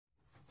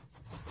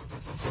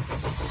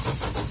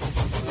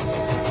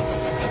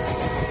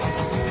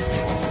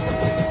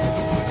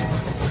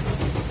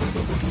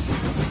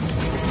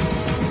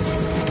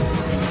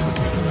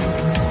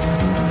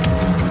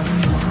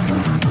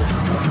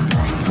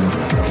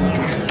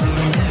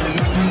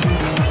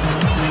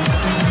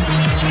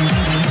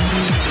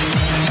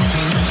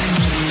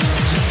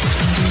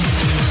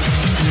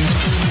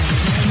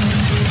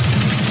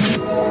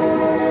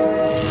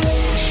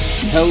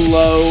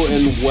Hello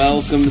and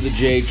welcome to the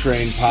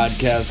J-Train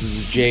podcast. This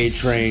is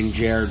J-Train,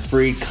 Jared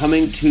Freed,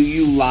 coming to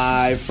you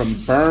live from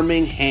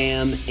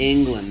Birmingham,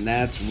 England.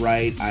 That's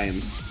right, I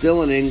am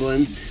still in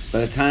England. By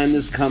the time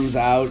this comes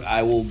out,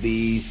 I will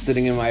be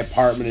sitting in my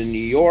apartment in New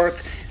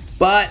York.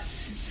 But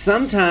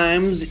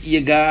sometimes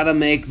you gotta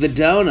make the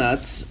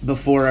donuts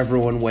before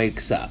everyone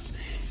wakes up.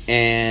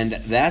 And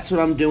that's what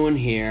I'm doing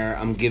here.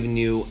 I'm giving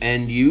you,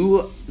 and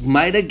you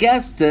might have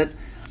guessed it,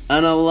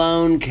 an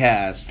alone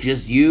cast.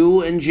 Just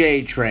you and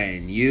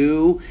J-Train.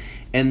 You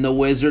and the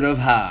Wizard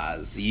of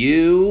Oz.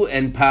 You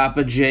and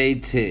Papa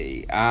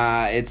JT.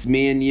 It's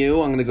me and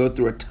you. I'm going to go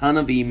through a ton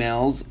of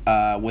emails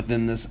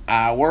within this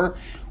hour.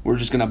 We're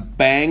just going to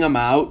bang them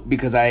out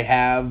because I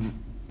have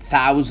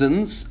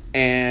thousands.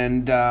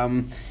 And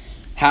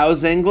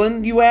how's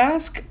England, you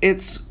ask?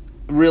 It's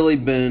really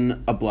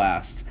been a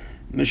blast.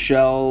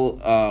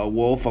 Michelle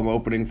Wolf, I'm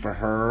opening for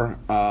her.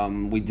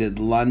 We did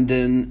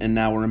London, and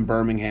now we're in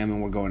Birmingham,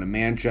 and we're going to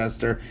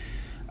Manchester.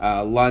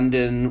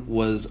 London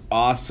was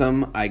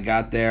awesome. I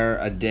got there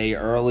a day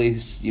early,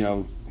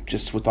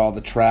 just with all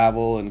the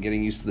travel and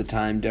getting used to the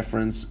time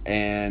difference.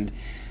 And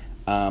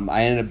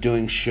I ended up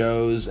doing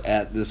shows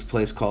at this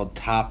place called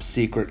Top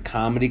Secret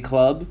Comedy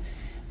Club.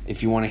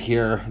 If you want to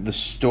hear the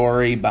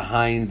story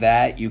behind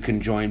that, you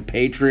can join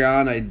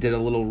Patreon. I did a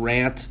little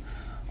rant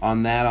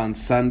on that on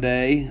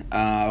Sunday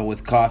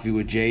with Coffee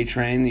with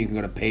J-Train. You can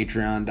go to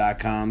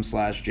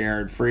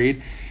patreon.com/Jared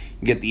Freed.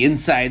 You get the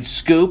inside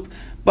scoop.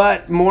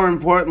 But more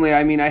importantly,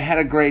 I had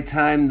a great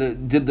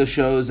time. Did the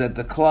shows at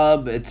the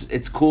club.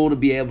 It's cool to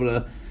be able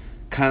to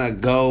kind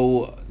of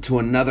go to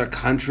another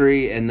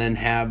country and then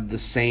have the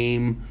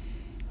same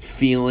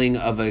feeling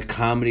of a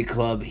comedy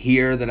club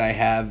here that I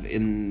have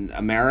in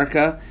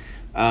America.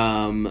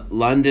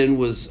 London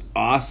was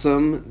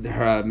awesome.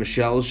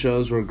 Michelle's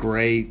shows were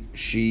great.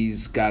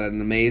 She's got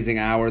an amazing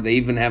hour. They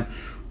even have,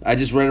 I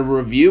just read a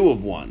review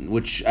of one,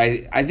 which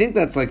I think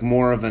that's like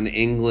more of an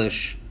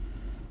English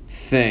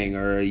thing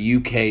or a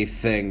UK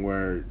thing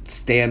where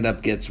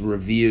stand-up gets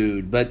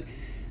reviewed. But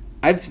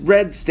I've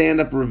read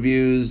stand-up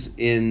reviews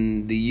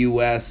in the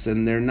US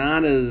and they're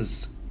not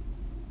as,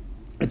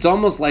 it's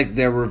almost like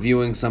they're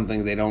reviewing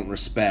something they don't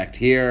respect.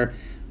 Here,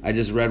 I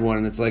just read one,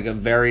 and it's like a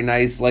very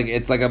nice,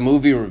 it's like a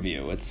movie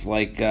review. It's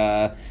like,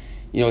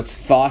 it's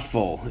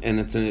thoughtful, and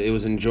it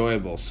was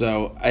enjoyable.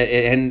 So,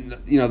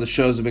 the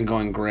shows have been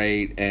going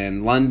great,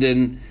 and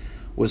London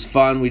was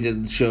fun. We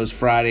did shows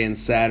Friday and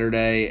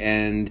Saturday,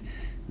 and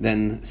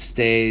then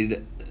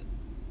stayed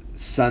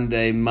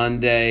Sunday,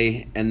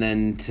 Monday, and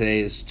then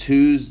yesterday's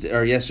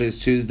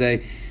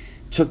Tuesday.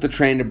 Took the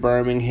train to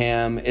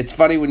Birmingham. It's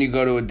funny when you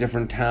go to a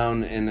different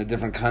town in a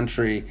different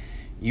country,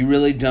 you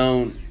really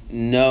don't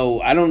know.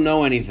 I don't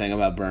know anything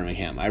about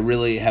Birmingham. I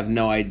really have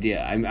no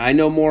idea. I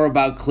know more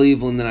about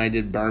Cleveland than I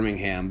did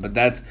Birmingham, but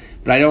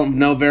I don't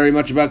know very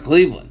much about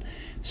Cleveland.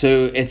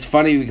 So it's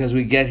funny because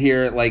we get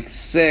here at like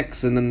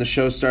 6 and then the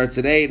show starts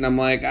at 8 and I'm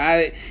like,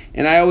 I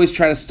always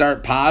try to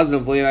start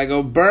positively and I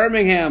go,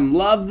 Birmingham,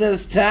 love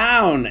this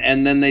town.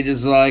 And then they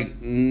just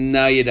like,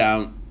 no, you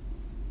don't.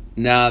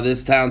 No,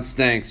 this town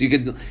stinks. You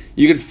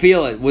could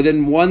feel it.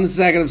 Within 1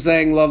 second of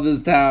saying love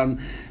this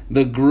town,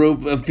 the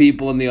group of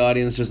people in the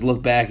audience just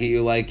look back at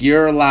you like,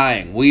 you're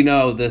lying. We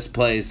know this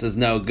place is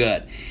no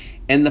good.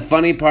 And the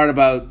funny part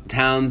about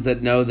towns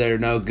that know they're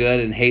no good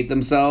and hate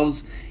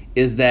themselves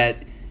is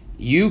that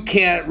you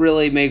can't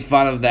really make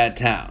fun of that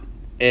town.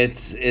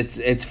 It's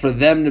for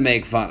them to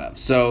make fun of.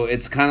 So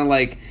it's kind of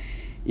like,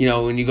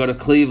 when you go to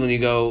Cleveland, you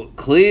go,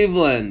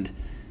 Cleveland,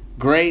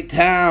 great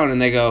town. And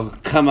they go,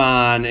 come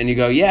on. And you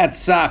go, yeah, it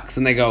sucks.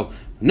 And they go,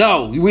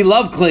 no, we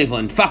love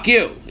Cleveland. Fuck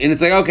you. And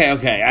it's like,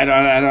 okay.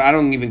 I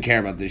don't even care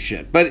about this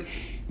shit. But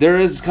there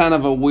is kind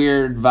of a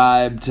weird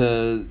vibe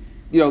to,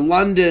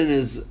 London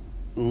is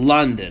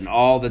London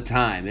all the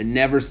time. It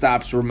never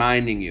stops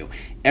reminding you.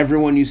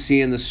 Everyone you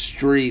see in the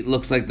street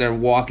looks like they're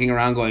walking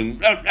around going,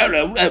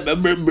 hello. They're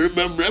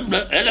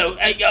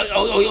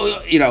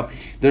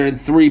in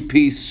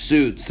 3-piece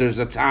suits. There's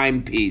a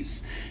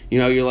timepiece.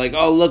 You're like,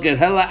 oh, look at,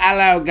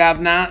 hello,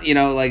 governor.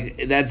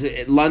 That's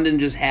it. London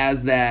just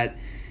has that,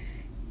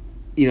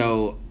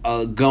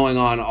 going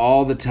on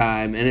all the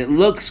time, and it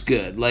looks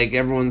good. Like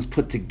everyone's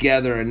put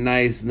together and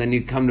nice, and then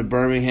you come to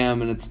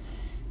Birmingham, and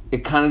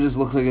it kind of just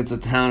looks like it's a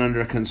town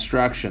under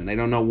construction. They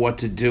don't know what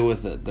to do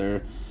with it.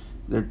 They're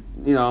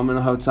I'm in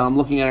a hotel. I'm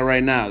looking at it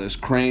right now. There's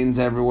cranes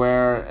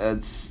everywhere.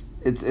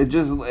 It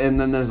just, and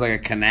then there's like a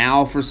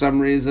canal for some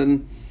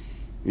reason.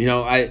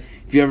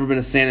 If you've ever been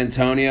to San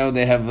Antonio,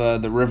 they have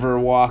the River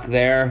Walk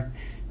there,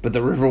 but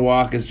the River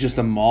Walk is just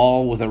a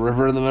mall with a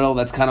river in the middle.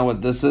 That's kind of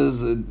what this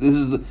is. This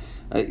is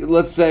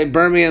let's say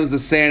Birmingham's the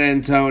San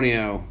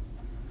Antonio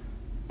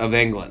of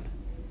England.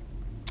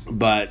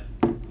 But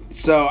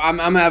so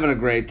I'm having a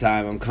great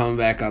time. I'm coming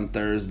back on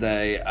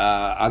Thursday.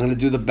 I'm going to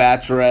do the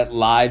Bachelorette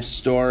live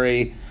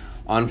story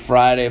on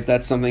Friday if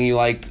that's something you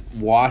liked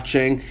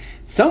watching.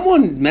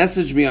 Someone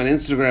messaged me on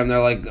Instagram.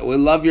 They're like, we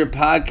love your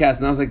podcast.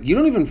 And I was like, you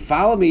don't even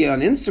follow me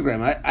on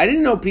Instagram. I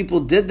didn't know people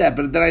did that.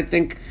 But then I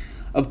think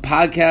of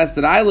podcasts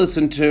that I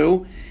listen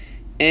to,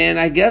 And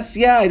I guess,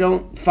 I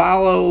don't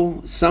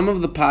follow some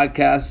of the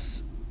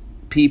podcasts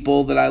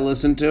people that I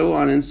listen to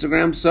on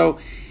Instagram. So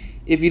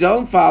if you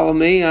don't follow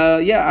me,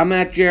 I'm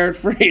at Jared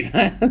Freed.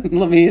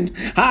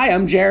 Hi,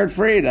 I'm Jared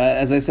Freed,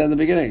 as I said in the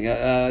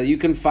beginning. You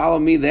can follow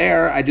me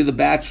there. I do the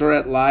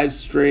Bachelorette live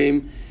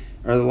stream,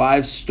 or the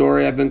live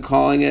story I've been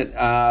calling it.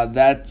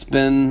 That's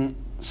been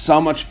so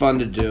much fun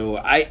to do.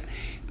 I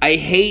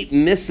hate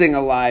missing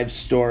a live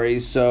story,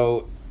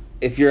 so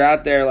if you're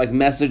out there like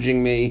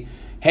messaging me,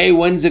 hey,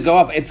 when's it go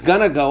up? It's going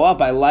to go up.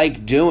 I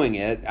like doing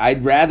it.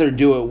 I'd rather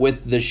do it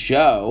with the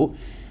show.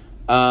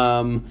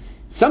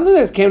 Something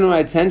that came to my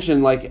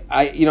attention, like,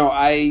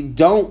 I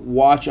don't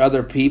watch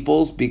other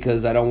people's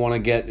because I don't want to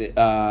get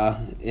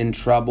in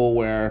trouble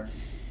where,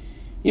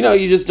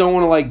 you just don't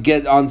want to, like,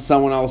 get on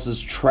someone else's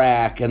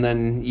track and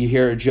then you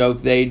hear a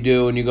joke they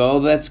do and you go, oh,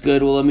 that's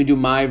good. Well, let me do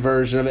my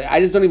version of it. I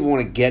just don't even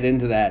want to get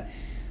into that.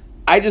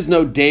 I just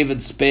know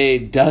David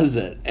Spade does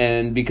it,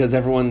 and because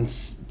everyone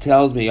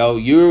tells me, oh,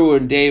 you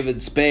and David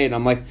Spade,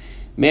 I'm like,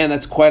 man,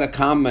 that's quite a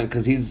compliment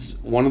because he's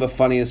one of the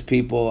funniest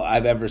people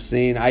I've ever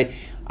seen.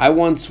 I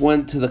once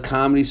went to the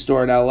Comedy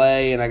Store in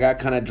L.A. and I got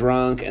kind of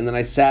drunk, and then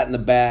I sat in the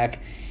back,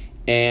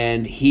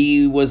 and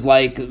he was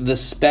like the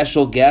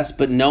special guest,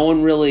 but no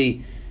one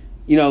really,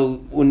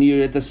 when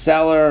you're at the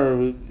Cellar,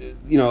 or,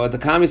 at the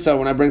Comedy Cellar,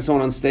 when I bring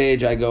someone on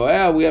stage, I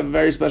go, we have a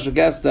very special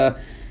guest,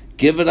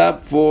 give it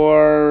up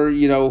for,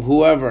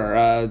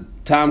 whoever,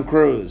 Tom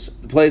Cruise.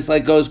 The place,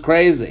 goes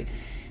crazy.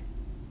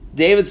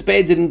 David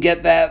Spade didn't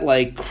get that,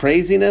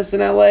 craziness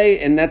in L.A.,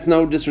 and that's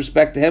no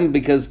disrespect to him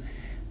because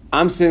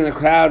I'm sitting in the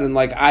crowd and,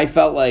 I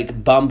felt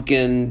like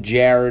Bumpkin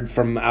Jared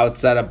from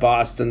outside of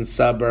Boston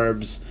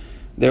suburbs.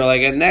 They're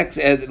like, and next,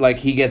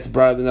 he gets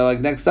brought up, and they're like,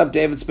 next up,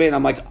 David Spade. And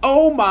I'm like,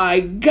 oh, my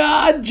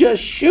God,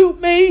 just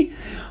shoot me.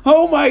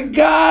 Oh, my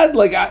God.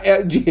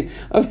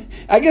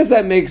 I guess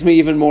that makes me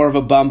even more of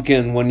a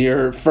bumpkin when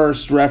your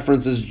first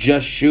reference is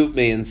just shoot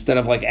me instead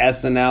of,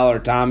 SNL or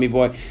Tommy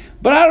Boy.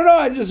 But I don't know,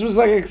 I just was,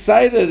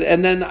 excited.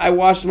 And then I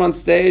watched him on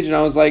stage, and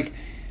I was like,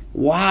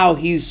 wow,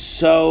 he's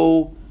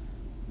so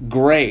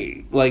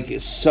great.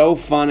 So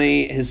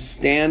funny. His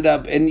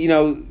stand-up. And,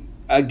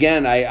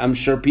 again, I'm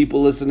sure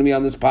people listen to me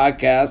on this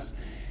podcast,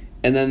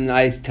 and then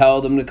I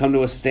tell them to come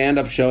to a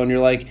stand-up show, and you're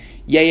like,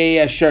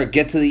 yeah, sure,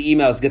 get to the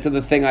emails, get to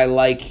the thing I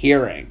like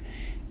hearing.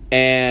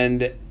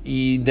 And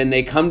then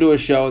they come to a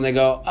show, and they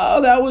go,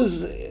 oh,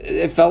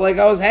 it felt like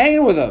I was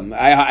hanging with him.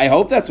 I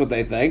hope that's what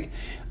they think.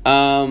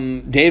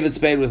 David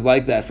Spade was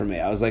like that for me.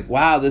 I was like,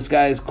 wow, this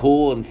guy is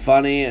cool and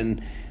funny,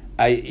 and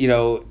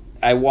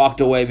I walked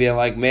away being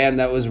like, man,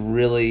 that was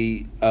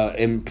really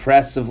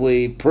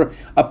impressively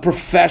a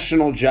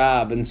professional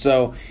job. And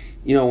so,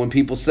 when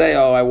people say,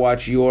 oh, I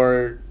watch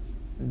your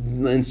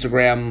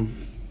Instagram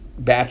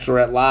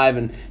Bachelorette Live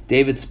and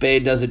David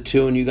Spade does it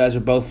too and you guys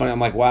are both funny, I'm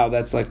like, wow,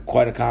 that's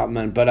quite a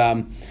compliment. But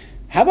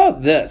how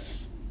about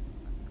this?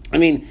 I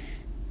mean,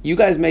 you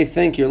guys may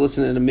think you're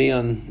listening to me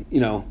on,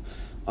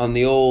 on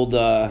the old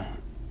iPhone,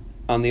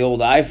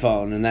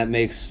 and that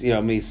makes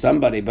me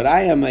somebody, but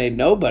I am a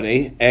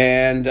nobody,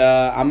 and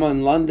I'm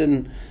in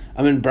London.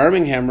 I'm in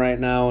Birmingham right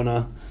now in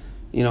a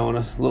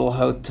little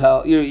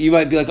hotel. You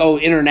might be like, oh,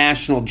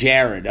 international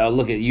Jared. Oh,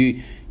 look at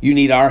you. You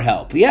need our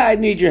help. Yeah, I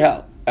need your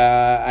help.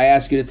 I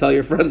ask you to tell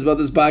your friends about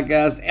this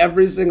podcast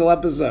every single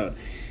episode.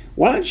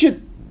 Why don't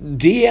you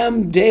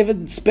DM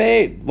David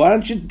Spade? Why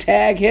don't you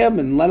tag him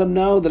and let him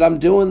know that I'm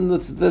doing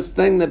this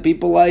thing that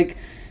people like,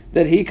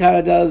 that he kind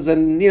of does,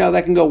 and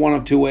that can go one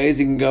of two ways.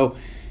 He can go,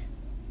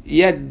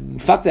 yeah,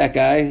 fuck that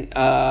guy,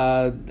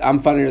 I'm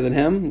funnier than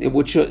him,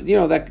 which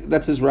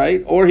that's his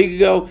right. Or he could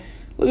go,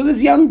 look at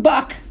this young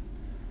buck,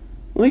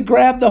 let me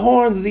grab the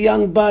horns of the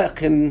young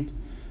buck and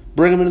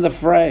bring him into the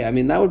fray. I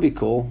mean, that would be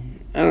cool.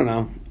 I don't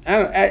know.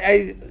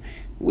 That'd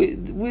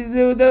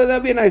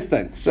be a nice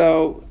thing.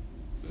 So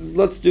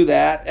let's do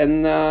that,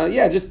 and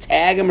just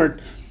tag him or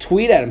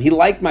tweet at him. He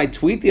liked my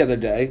tweet the other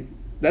day.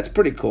 That's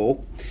pretty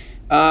cool.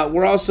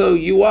 We're also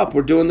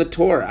we're doing the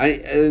tour.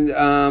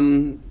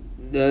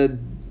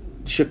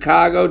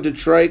 Chicago,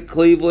 Detroit,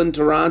 Cleveland,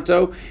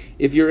 Toronto.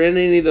 If you're in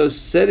any of those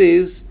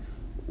cities,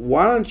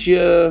 why don't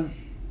you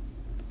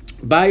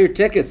buy your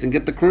tickets and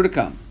get the crew to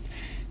come?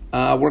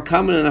 We're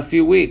coming in a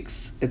few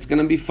weeks. It's going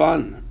to be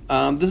fun.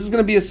 This is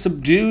going to be a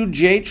subdued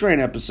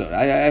J-Train episode.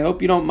 I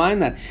hope you don't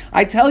mind that.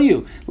 I tell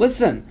you,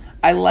 listen,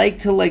 I like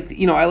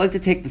to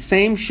take the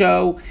same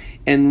show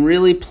and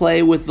really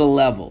play with the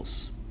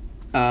levels.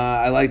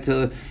 I like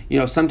to,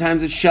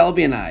 sometimes it's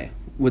Shelby and I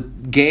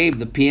with Gabe,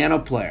 the piano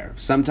player.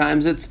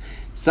 Sometimes it's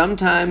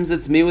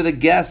me with a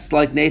guest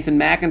like Nathan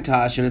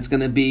McIntosh, and it's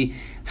going to be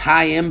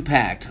high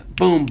impact.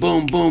 Boom,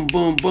 boom, boom,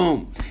 boom,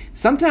 boom.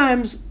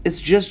 Sometimes it's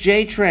just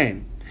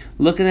J-Train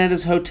looking at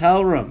his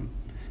hotel room,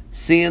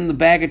 seeing the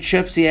bag of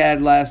chips he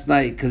had last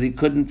night because he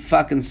couldn't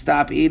fucking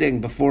stop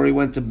eating before he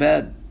went to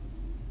bed.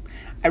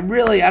 I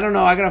don't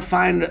know.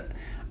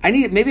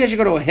 Maybe I should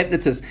go to a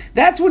hypnotist.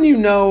 That's when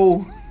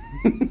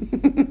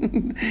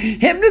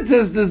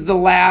hypnotist is the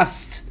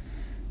last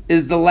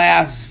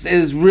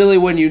is really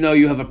when you know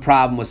you have a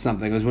problem with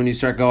something. Is when you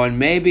start going,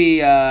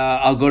 maybe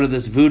I'll go to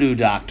this voodoo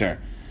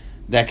doctor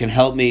that can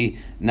help me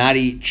not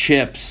eat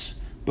chips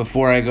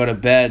before I go to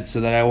bed so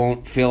that I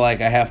won't feel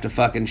like I have to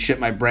fucking shit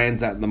my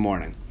brains out in the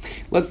morning.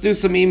 Let's do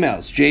some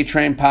emails.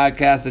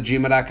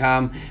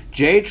 jtrainpodcast@gmail.com.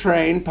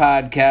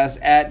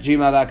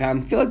 jtrainpodcast@gmail.com.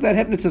 I feel like that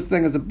hypnotist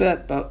thing is a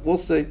bit, but we'll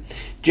see.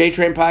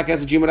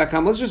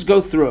 jtrainpodcast@gmail.com. Let's just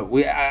go through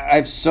it. I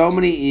have so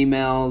many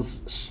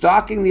emails.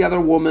 Stalking the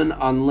other woman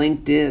on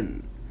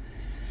LinkedIn.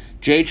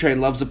 J-Train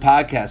loves the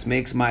podcast.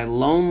 Makes my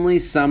lonely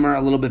summer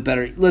a little bit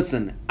better.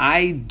 Listen,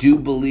 I do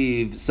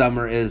believe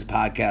summer is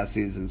podcast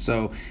season.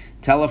 So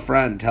tell a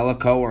friend, tell a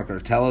coworker,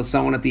 tell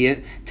someone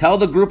tell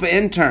the group of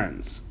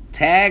interns.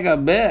 Tag a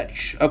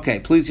bitch. Okay,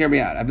 please hear me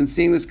out. I've been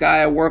seeing this guy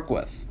I work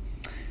with.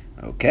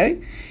 Okay?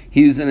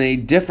 He's in a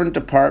different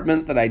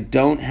department that I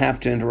don't have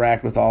to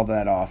interact with all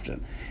that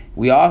often.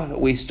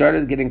 We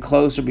started getting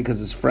closer because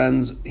he's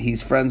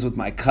friends with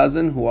my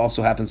cousin who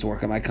also happens to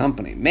work at my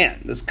company. Man,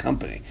 this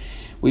company.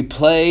 We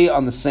play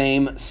on the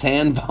same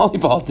sand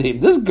volleyball team.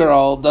 This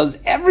girl does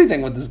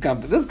everything with this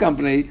company. This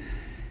company,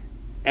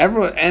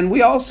 everyone, and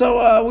we all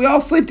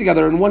sleep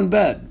together in one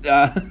bed.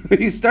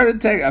 He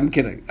started I'm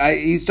kidding.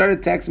 He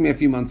started texting me a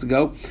few months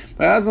ago,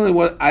 but I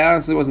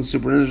honestly wasn't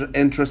super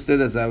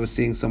interested as I was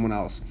seeing someone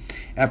else.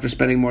 After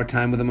spending more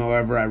time with him,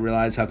 however, I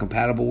realized how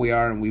compatible we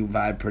are and we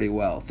vibe pretty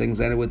well.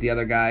 Things ended with the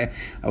other guy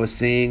I was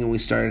seeing, and we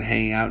started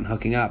hanging out and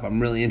hooking up. I'm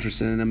really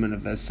interested in him, and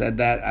if I said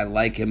that, I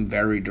like him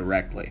very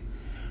directly.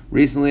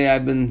 Recently,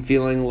 I've been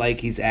feeling like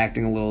he's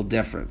acting a little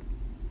different,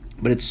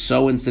 but it's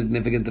so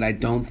insignificant that I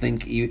don't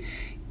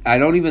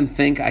even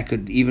think I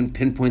could even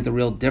pinpoint the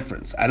real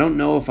difference. I don't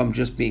know if I'm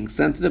just being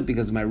sensitive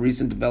because of my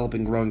recent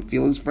developing growing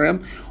feelings for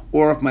him,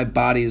 or if my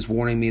body is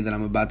warning me that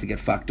I'm about to get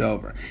fucked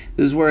over.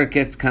 This is where it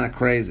gets kind of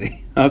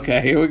crazy.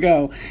 Okay, here we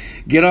go.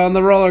 Get on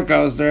the roller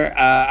coaster.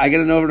 I get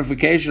a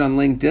notification on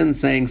LinkedIn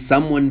saying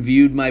someone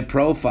viewed my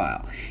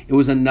profile. It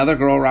was another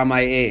girl around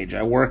my age.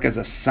 I work as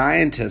a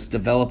scientist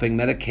developing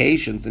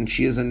medications, and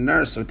she is a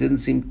nurse, so it didn't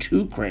seem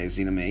too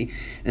crazy to me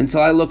until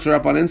I looked her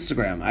up on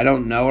Instagram. I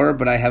don't know her,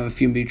 but I have a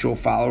few mutual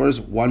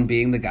followers, one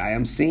being the guy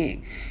I'm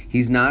seeing.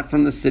 He's not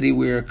from the city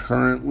we are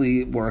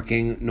currently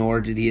working, nor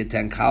did he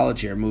attend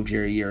college here. Moved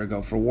here a year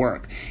ago for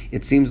work.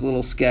 It seems a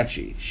little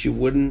sketchy. She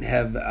wouldn't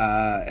have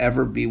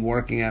ever be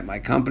working at my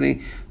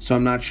company, so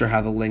I'm not sure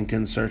how the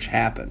LinkedIn search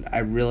happened. I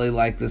really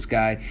like this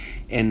guy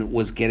and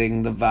was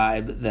getting the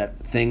vibe that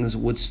things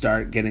would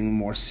start getting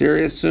more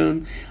serious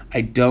soon.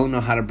 I don't know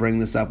how to bring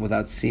this up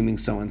without seeming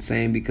so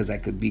insane because I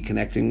could be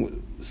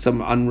connecting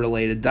some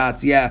unrelated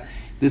dots. Yeah,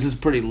 this is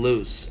pretty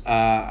loose.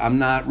 I'm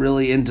not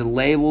really into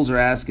labels or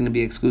asking to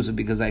be exclusive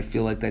because I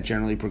feel like that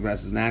generally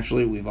progresses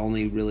naturally. We've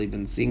only really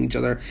been seeing each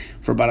other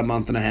for about a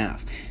month and a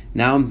half.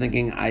 Now I'm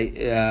thinking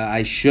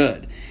I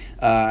should.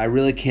 I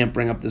really can't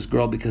bring up this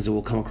girl because it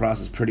will come across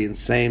as pretty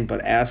insane,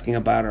 but asking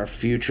about our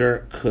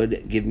future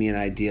could give me an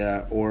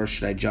idea, or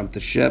should I jump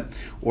the ship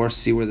or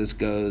see where this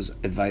goes?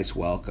 Advice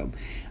welcome.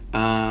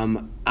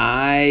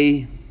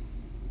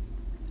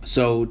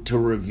 So to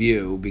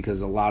review,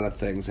 because a lot of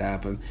things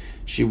happen,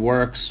 she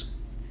works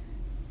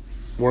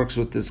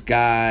with this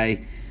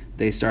guy.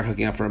 They start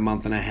hooking up for a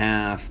month and a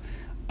half.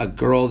 A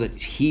girl that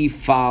he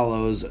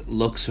follows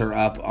looks her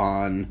up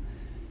on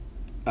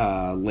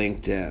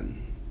LinkedIn.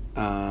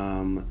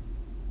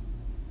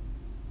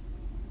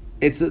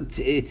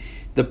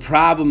 The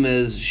problem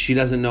is she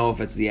doesn't know if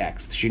it's the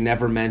ex. She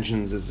never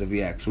mentions it's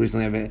the ex.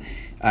 Recently,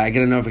 I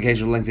get a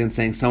notification from LinkedIn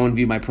saying someone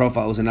viewed my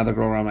profile. It was another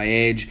girl around my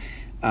age.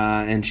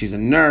 And she's a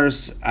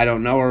nurse. I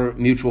don't know her.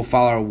 Mutual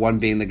follower, one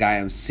being the guy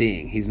I'm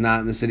seeing. He's not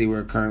in the city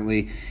we're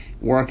currently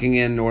working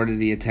in, nor did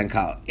he attend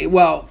college.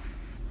 Well,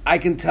 I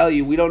can tell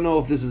you, we don't know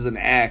if this is an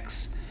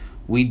ex.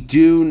 We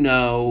do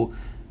know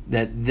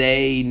that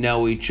they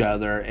know each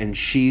other, and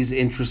she's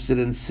interested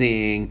in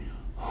seeing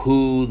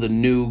who the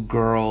new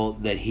girl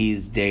that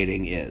he's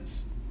dating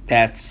is.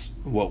 That's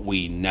what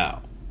we know.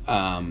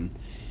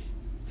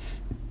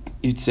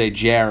 You'd say,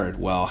 Jared,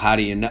 well, how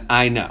do you know?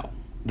 I know.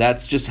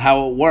 That's just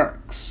how it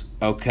works,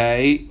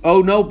 okay?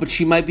 Oh, no, but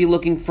she might be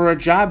looking for a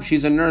job.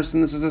 She's a nurse,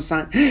 and this is a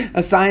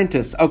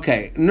scientist.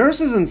 Okay,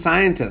 nurses and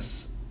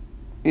scientists,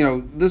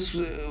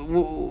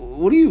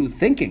 what are you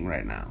thinking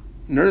right now?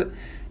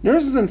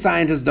 Nurses and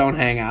scientists don't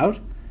hang out.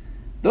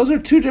 Those are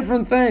two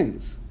different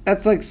things.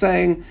 That's like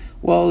saying,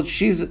 well,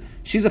 she's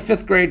a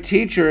fifth grade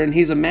teacher, and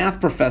he's a math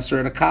professor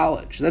at a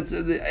college.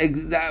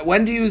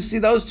 When do you see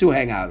those two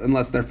hang out,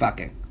 unless they're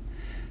fucking?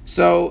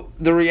 So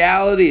the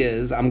reality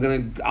is,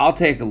 I'll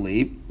take a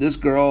leap. This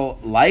girl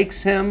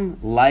likes him,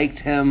 liked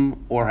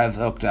him, or have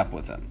hooked up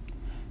with him.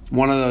 It's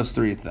one of those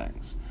three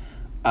things.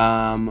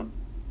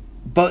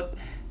 But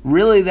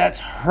really, that's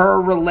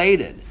her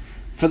related.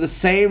 For the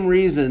same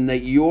reason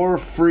that you're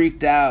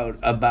freaked out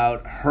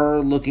about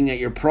her looking at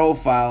your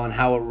profile and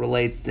how it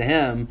relates to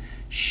him,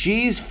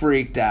 she's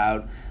freaked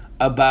out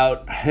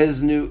about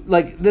his new,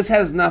 this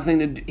has nothing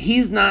to do,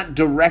 he's not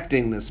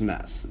directing this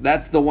mess.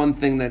 That's the one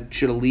thing that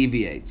should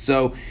alleviate.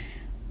 So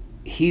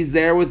he's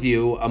there with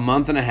you a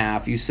month and a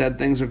half. You said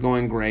things are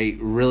going great,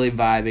 really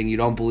vibing. You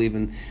don't believe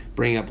in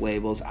bringing up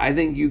labels. I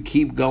think you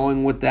keep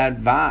going with that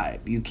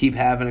vibe. You keep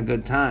having a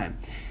good time.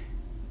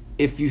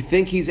 If you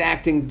think he's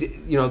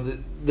acting,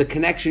 the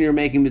connection you're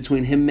making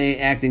between him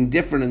acting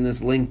different in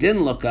this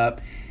LinkedIn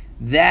lookup,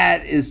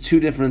 that is two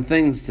different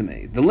things to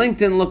me. The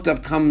LinkedIn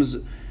lookup comes,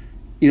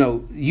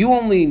 you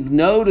only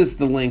notice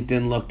the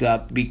LinkedIn looked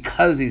up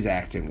because he's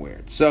acting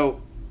weird.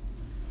 So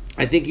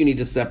I think you need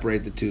to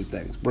separate the two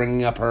things.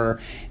 Bringing up her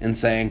and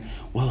saying,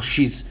 well,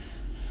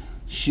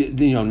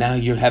 now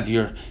you have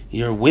your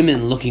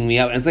women looking me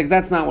up. And it's like,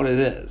 that's not what it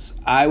is.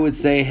 I would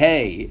say,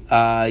 hey,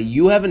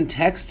 you haven't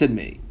texted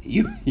me.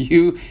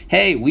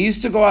 Hey, we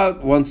used to go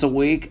out once a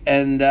week,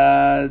 and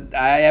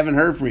I haven't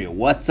heard from you.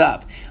 What's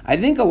up? I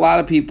think a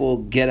lot of people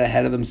get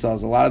ahead of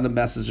themselves. A lot of the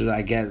messages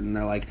I get, and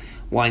they're like,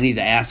 well, I need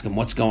to ask them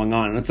what's going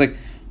on. And it's like,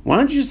 why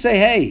don't you just say,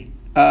 hey,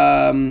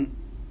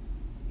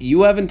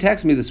 you haven't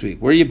texted me this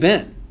week. Where you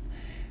been?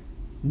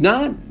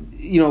 Not,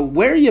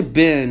 where you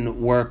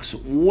been works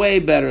way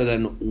better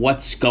than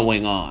what's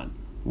going on.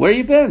 Where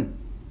you been?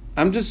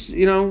 I'm just,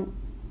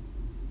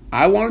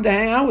 I wanted to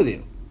hang out with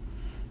you.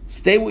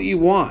 Stay what you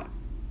want.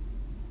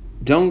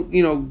 Don't,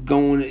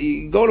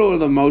 go to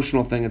an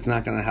emotional thing. It's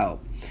not going to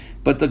help.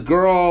 But the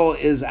girl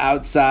is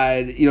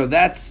outside.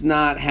 That's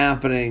not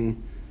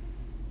happening.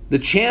 The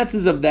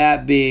chances of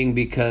that being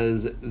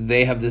because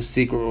they have this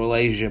secret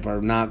relationship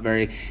are not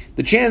very...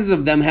 The chances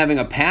of them having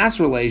a past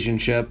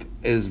relationship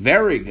is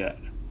very good.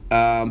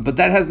 But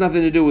that has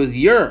nothing to do with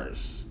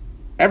yours.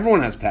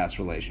 Everyone has past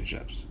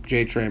relationships.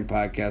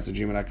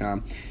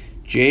 JTrainPodcast@gmail.com.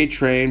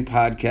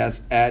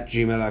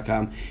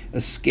 JTrainPodcast@gmail.com.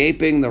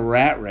 Escaping the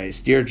rat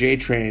race. Dear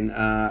JTrain,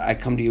 I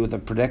come to you with a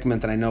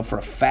predicament that I know for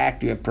a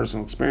fact you have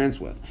personal experience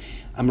with.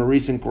 I'm a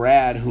recent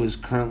grad who is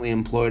currently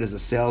employed as a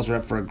sales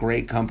rep for a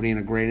great company in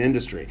a great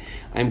industry.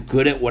 I'm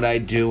good at what I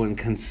do and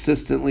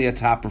consistently a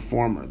top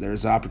performer.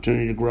 There's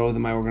opportunity to grow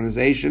within my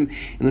organization,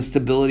 and the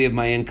stability of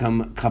my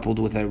income coupled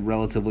with a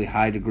relatively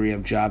high degree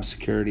of job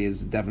security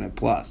is a definite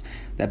plus.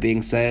 That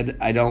being said,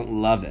 I don't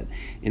love it.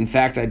 In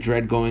fact, I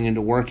dread going into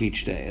work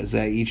each day, as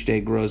each day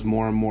grows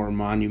more and more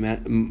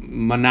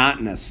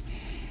monotonous.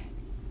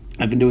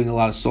 I've been doing a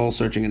lot of soul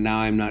searching, and now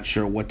I'm not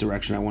sure what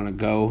direction I want to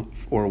go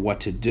or what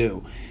to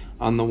do.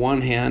 On the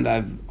one hand,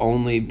 I've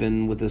only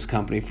been with this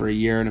company for a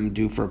year and I'm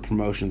due for a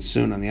promotion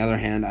soon. On the other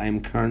hand, I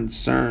am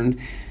concerned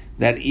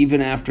that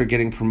even after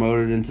getting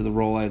promoted into the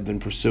role I've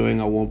been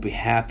pursuing, I won't be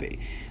happy.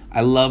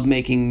 I love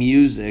making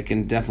music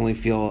and definitely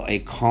feel a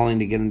calling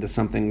to get into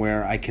something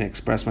where I can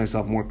express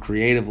myself more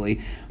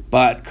creatively,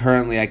 but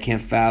currently I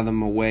can't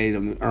fathom a way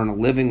to earn a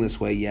living this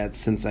way yet,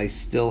 since I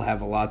still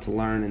have a lot to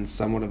learn and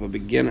somewhat of a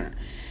beginner.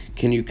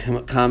 Can you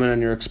comment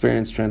on your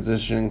experience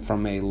transitioning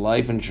from a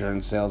life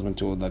insurance salesman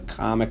to the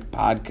comic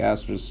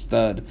podcaster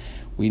stud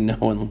we know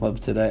and love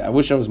today? I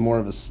wish I was more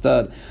of a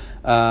stud.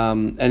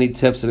 Any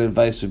tips and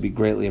advice would be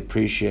greatly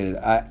appreciated.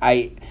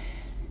 I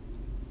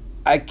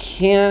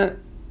can't.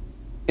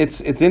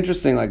 It's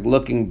interesting. Like,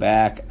 looking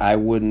back, I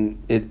wouldn't.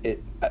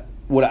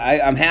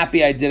 I'm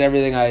happy I did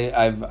everything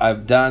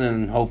I've done,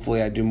 and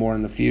hopefully I do more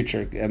in the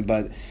future.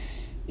 But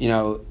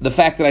the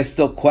fact that I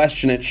still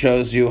question it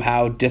shows you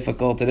how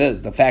difficult it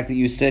is. The fact that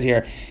you sit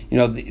here,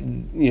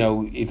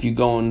 if you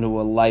go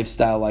into a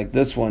lifestyle like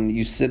this one,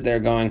 you sit there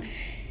going,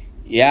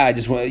 yeah, I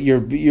just want.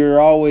 You're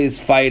always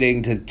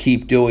fighting to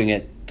keep doing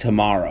it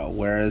tomorrow.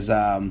 Whereas,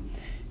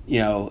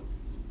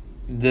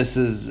 this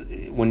is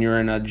when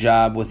you're in a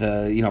job with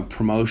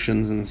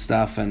promotions and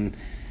stuff, and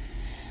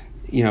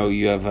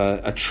you have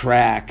a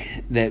track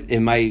that it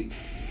might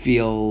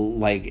feel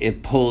like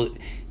it pull.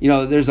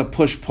 There's a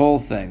push-pull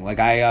thing. Like,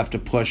 I have to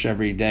push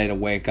every day to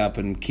wake up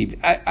and keep...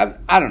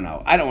 I don't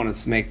know. I don't want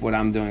to make what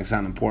I'm doing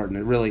sound important.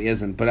 It really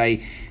isn't. But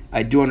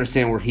I do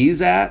understand where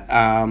he's at.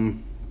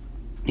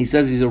 He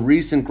says he's a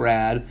recent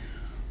grad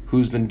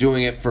who's been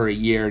doing it for a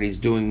year, and he's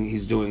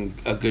doing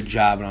a good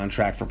job and on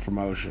track for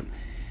promotion.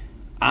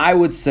 I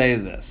would say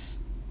this.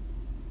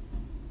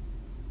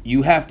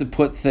 You have to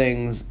put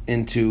things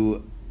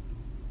into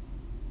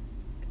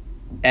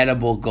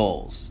edible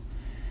goals.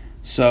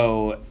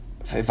 So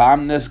if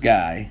I'm this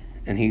guy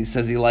and he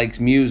says he likes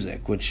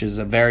music, which is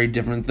a very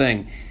different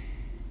thing,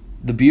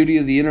 the beauty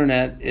of the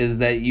internet is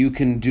that you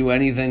can do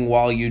anything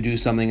while you do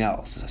something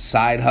else.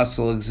 Side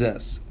hustle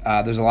exists.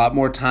 There's a lot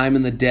more time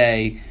in the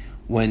day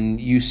when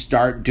you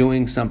start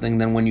doing something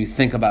than when you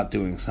think about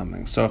doing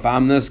something. So if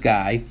I'm this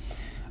guy,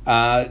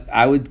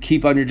 I would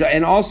keep on your job.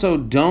 And also,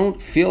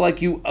 don't feel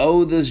like you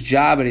owe this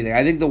job anything.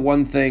 I think the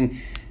one thing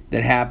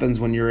that happens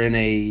when you're in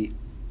a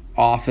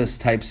office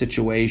type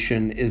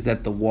situation is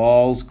that the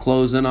walls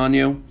close in on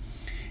you,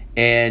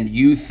 and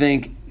you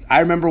think. I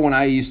remember when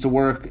I used to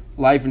work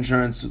life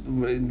insurance,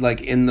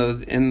 like in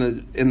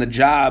the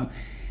job,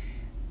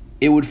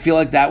 it would feel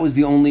like that was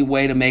the only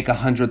way to make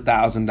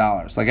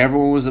 $100,000. Like,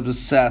 everyone was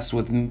obsessed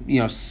with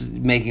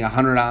making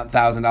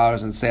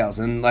 $100,000 in sales,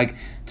 and like,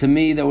 to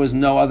me, there was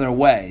no other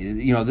way.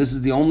 This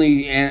is the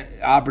only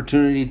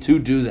opportunity to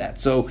do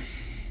that. So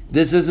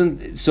this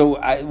isn't, so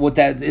what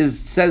that is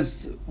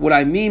says, what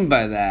I mean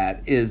by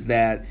that is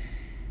that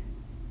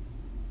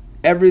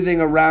everything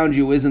around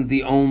you isn't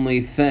the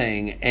only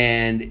thing,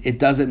 and it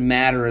doesn't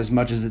matter as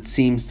much as it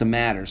seems to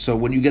matter. So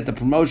when you get the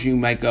promotion, you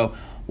might go,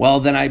 well,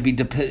 then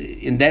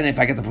and then if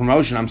I get the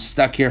promotion, I'm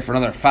stuck here for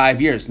another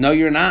 5 years. No,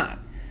 you're not.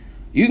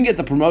 You can get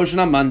the promotion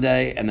on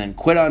Monday and then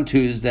quit on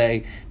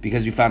Tuesday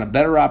because you found a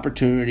better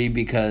opportunity,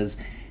 because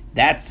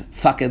that's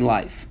fucking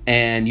life.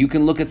 And you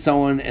can look at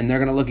someone and they're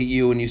going to look at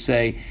you and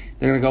they're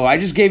going to go, I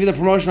just gave you the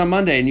promotion on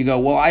Monday. And you go,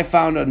 well, I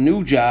found a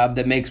new job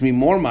that makes me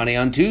more money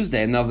on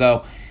Tuesday. And they'll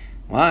go,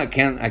 well, I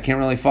can't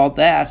really fault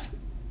that.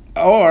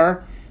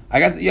 Or,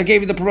 I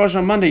gave you the promotion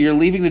on Monday. You're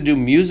leaving to do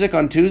music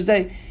on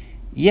Tuesday?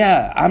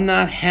 Yeah, I'm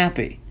not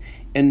happy.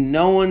 And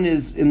no one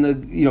is in the,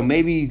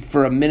 maybe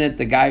for a minute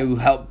the guy who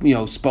helped,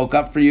 spoke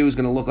up for you is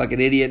going to look like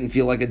an idiot and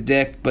feel like a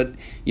dick. But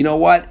you know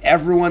what?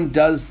 Everyone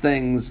does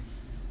things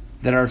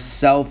that are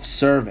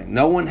self-serving.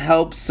 No one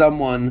helps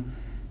someone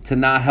to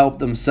not help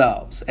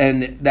themselves.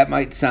 And that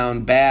might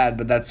sound bad,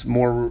 but that's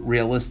more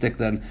realistic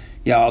than,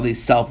 all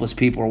these selfless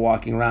people are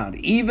walking around.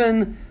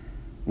 Even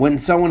when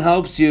someone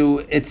helps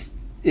you,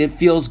 it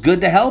feels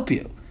good to help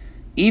you.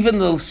 Even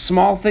the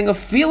small thing of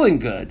feeling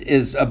good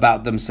is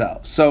about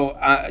themselves. So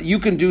you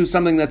can do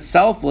something that's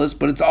selfless,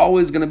 but it's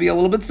always going to be a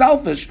little bit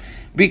selfish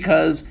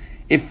because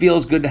it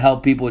feels good to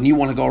help people, and you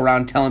want to go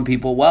around telling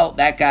people, well,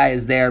 that guy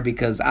is there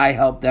because I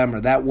helped them,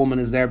 or that woman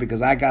is there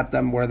because I got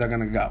them where they're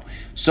going to go.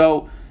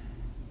 So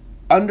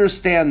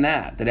understand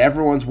that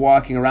everyone's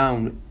walking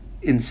around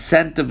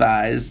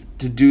incentivized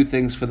to do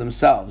things for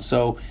themselves.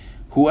 So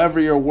whoever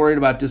you're worried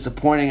about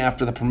disappointing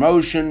after the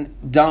promotion,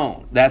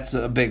 don't. That's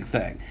a big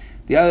thing.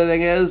 The other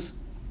thing is,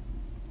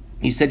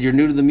 you said you're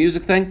new to the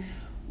music thing.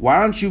 Why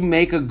don't you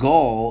make a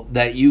goal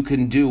that you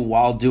can do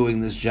while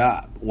doing this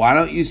job? Why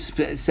don't you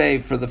say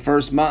for the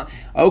first month,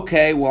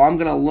 okay, well, I'm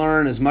going to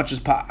learn as much as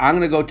possible. I'm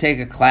going to go take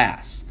a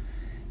class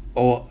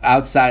or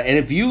outside. And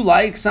if you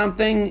like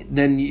something,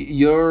 then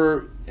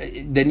you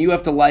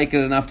have to like it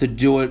enough to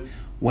do it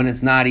when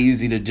it's not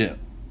easy to do.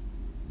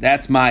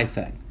 That's my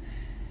thing.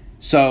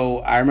 So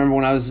I remember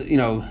when I was,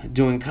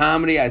 doing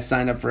comedy, I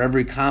signed up for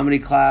every comedy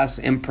class,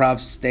 improv,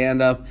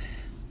 stand-up,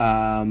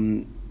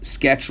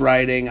 sketch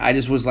writing. I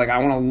just was like, I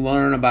want to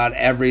learn about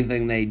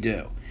everything they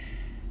do.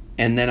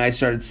 And then I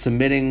started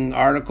submitting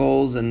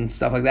articles and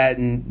stuff like that,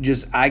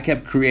 and I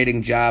kept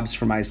creating jobs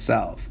for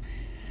myself.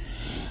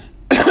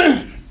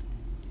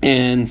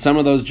 And some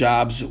of those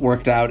jobs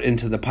worked out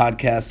into the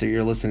podcast that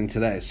you're listening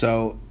today.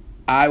 So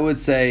I would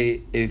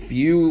say if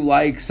you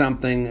like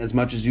something as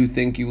much as you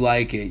think you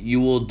like it, you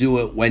will do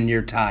it when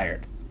you're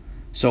tired.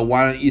 So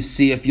why don't you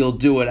see if you'll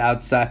do it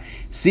outside?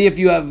 See if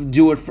you'll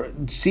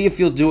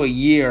do a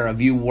year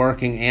of you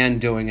working and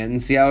doing it and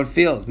see how it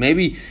feels.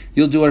 Maybe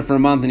you'll do it for a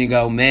month and you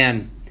go,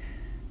 man,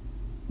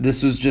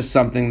 this was just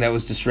something that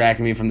was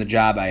distracting me from the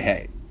job I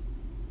hate.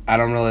 I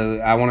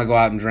want to go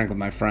out and drink with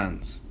my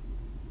friends.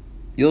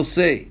 You'll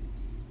see.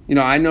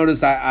 I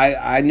noticed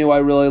I knew I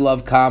really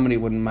loved comedy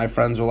when my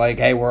friends were like,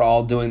 hey, we're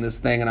all doing this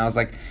thing. And I was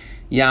like,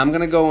 yeah, I'm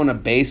going to go in a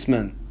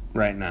basement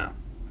right now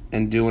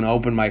and do an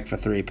open mic for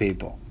 3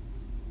 people.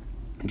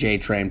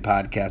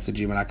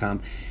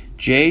 JTrainPodcast@gmail.com.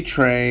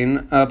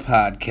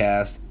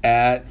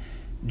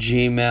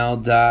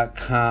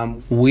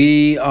 JTrainPodcast@gmail.com.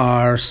 We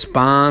are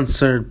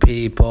sponsored,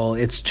 people.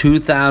 It's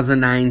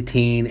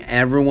 2019.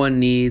 Everyone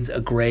needs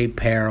a great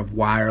pair of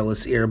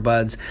wireless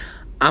earbuds.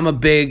 I'm a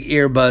big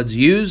earbuds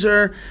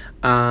user.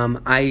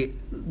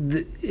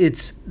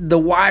 It's the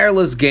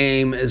wireless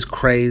game is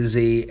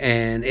crazy,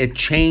 and it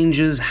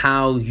changes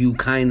how you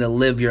kind of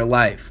live your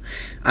life.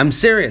 I'm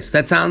serious.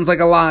 That sounds like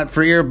a lot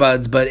for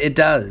earbuds, but it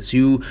does.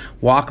 You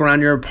walk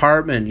around your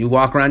apartment, you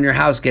walk around your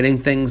house getting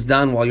things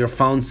done while your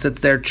phone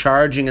sits there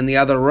charging in the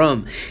other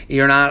room.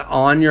 You're not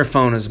on your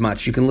phone as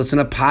much. You can listen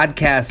to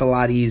podcasts a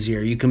lot easier.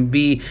 You can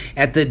be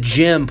at the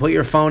gym, put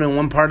your phone in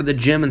one part of the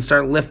gym and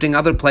start lifting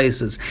other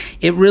places.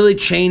 It really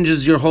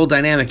changes your whole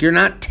dynamic. You're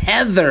not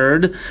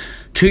tethered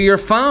to your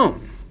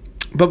phone.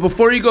 But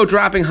before you go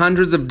dropping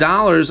hundreds of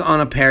dollars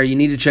on a pair, you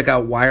need to check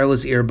out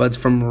wireless earbuds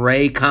from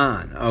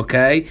Raycon,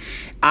 okay?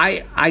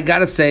 I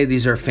gotta say,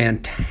 these are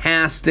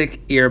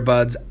fantastic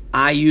earbuds.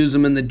 I use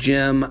them in the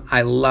gym.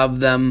 I love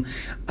them.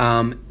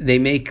 They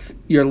make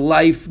your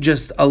life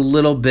just a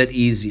little bit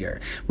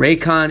easier.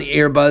 Raycon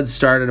earbuds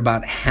start at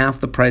about half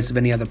the price of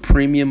any other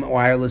premium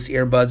wireless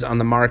earbuds on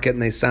the market,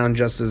 and they sound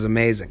just as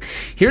amazing.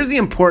 Here's the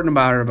important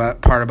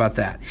part about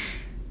that.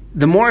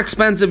 The more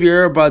expensive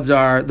your earbuds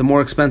are, the more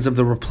expensive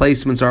the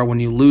replacements are when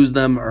you lose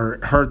them or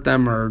hurt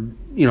them or,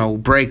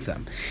 break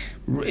them.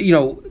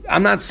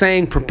 I'm not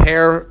saying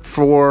prepare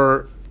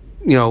for,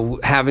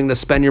 having to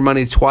spend your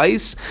money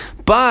twice,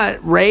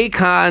 but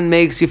Raycon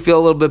makes you feel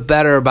a little bit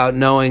better about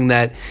knowing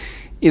that,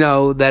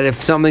 that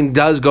if something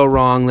does go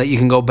wrong, that you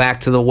can go back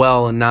to the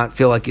well and not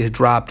feel like you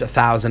dropped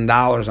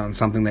 $1,000 on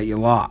something that you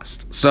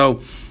lost.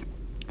 So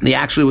They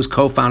actually was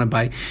co-founded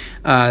by,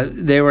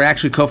 they were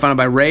actually co-founded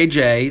by Ray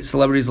J,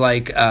 celebrities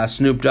like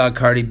Snoop Dogg,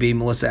 Cardi B,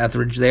 Melissa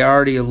Etheridge. They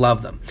already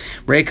love them.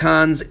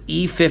 Raycon's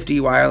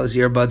E50 wireless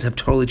earbuds have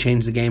totally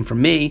changed the game for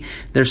me.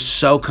 They're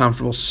so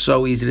comfortable,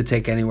 so easy to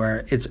take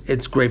anywhere.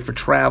 It's great for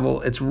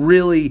travel. It's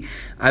really,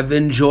 I've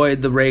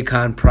enjoyed the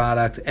Raycon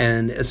product,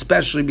 and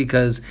especially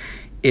because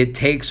it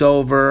takes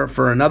over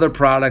for another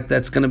product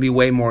that's going to be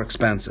way more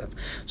expensive.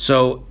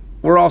 So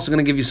we're also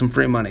going to give you some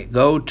free money.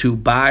 Go to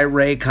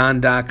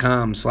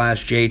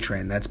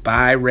buyraycon.com/JTrain. That's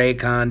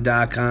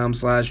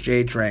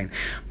buyraycon.com/JTrain.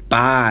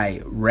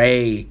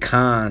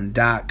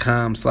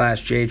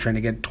 Buyraycon.com/JTrain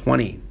to get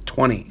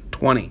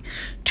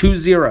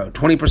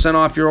 20%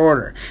 off your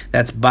order.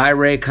 That's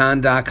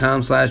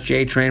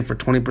buyraycon.com/JTrain for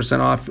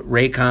 20% off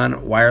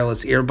Raycon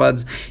wireless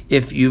earbuds.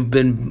 If you've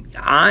been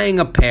eyeing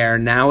a pair,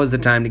 now is the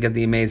time to get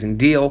the amazing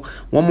deal.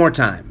 One more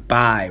time,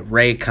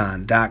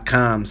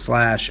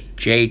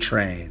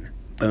 buyraycon.com/JTrain.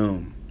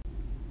 Boom.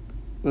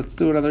 Let's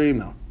do another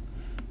email.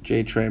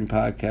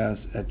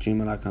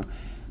 jtrainpodcast@gmail.com.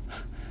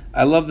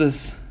 I love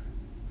this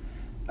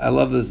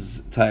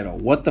title.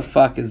 What the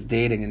fuck is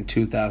dating in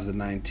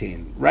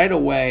 2019? Right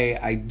away,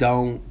 I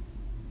don't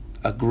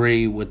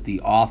agree with the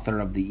author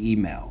of the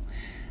email,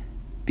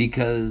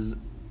 because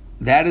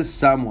that is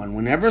someone,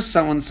 whenever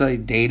someone says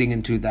dating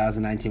in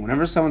 2019,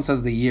 whenever someone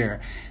says the year,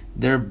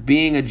 they're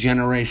being a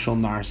generational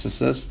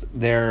narcissist.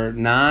 They're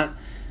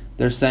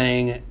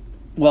saying,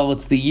 well,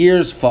 it's the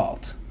year's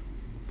fault.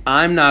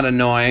 I'm not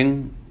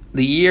annoying.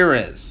 The year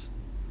is.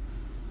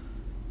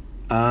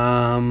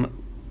 I'm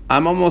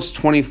almost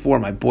 24.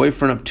 My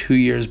boyfriend of 2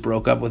 years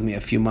broke up with me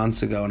a few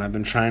months ago, and I've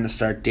been trying to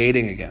start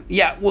dating again.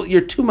 Yeah, well,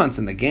 you're 2 months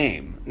in the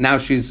game. Now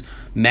she's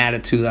mad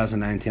at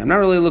 2019. I'm not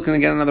really looking to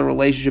get another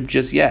relationship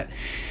just yet.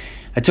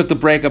 I took the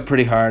breakup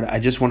pretty hard. I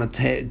just want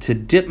to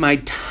dip my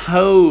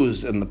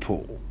toes in the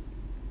pool.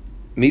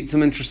 Meet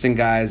some interesting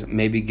guys,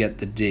 maybe get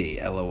the D,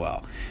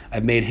 LOL.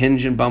 I've made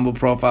Hinge and Bumble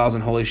profiles,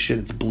 and holy shit,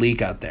 it's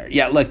bleak out there.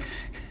 Yeah, look,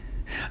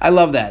 I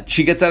love that.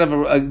 She gets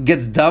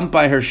gets dumped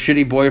by her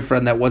shitty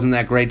boyfriend that wasn't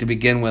that great to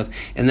begin with,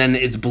 and then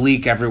it's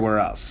bleak everywhere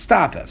else.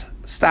 Stop it.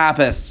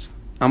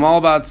 I'm all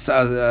about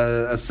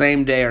a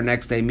same day or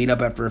next day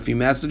meetup after a few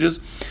messages,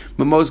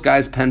 but most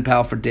guys pen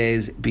pal for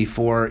days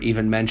before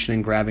even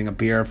mentioning grabbing a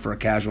beer for a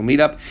casual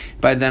meetup.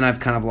 By then I've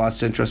kind of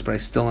lost interest, but I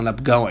still end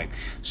up going.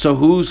 So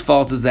whose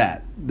fault is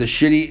that? The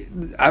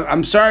shitty...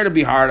 I'm sorry to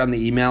be hard on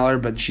the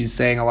emailer, but she's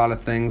saying a lot of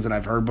things that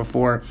I've heard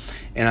before,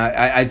 and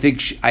I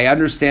think I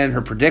understand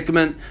her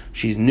predicament.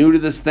 She's new to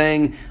this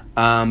thing,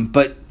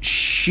 but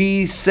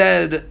she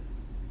said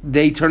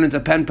they turn into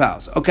pen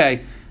pals.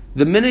 Okay,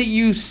 the minute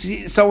you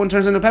see someone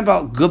turns into a pen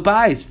pal,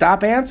 goodbye,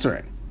 stop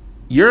answering.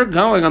 You're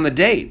going on the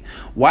date.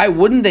 Why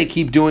wouldn't they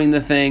keep doing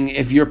the thing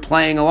if you're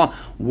playing along?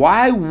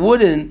 Why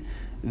wouldn't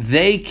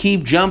they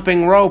keep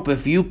jumping rope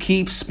if you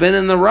keep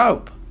spinning the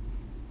rope?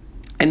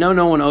 I know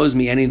no one owes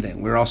me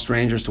anything. We're all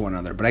strangers to one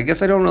another. But I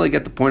guess I don't really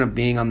get the point of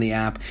being on the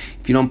app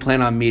if you don't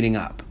plan on meeting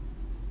up.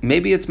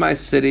 Maybe it's my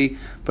city,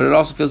 but it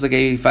also feels like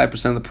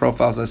 85% of the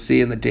profiles I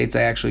see and the dates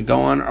I actually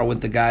go on are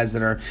with the guys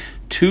that are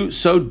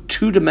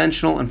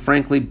two-dimensional and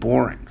frankly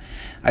boring.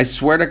 I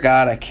swear to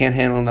God, I can't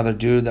handle another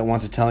dude that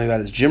wants to tell me about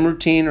his gym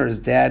routine or his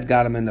dad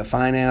got him into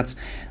finance.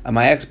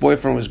 My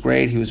ex-boyfriend was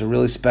great. He was a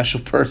really special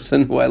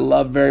person who I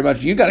love very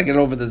much. You got to get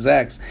over this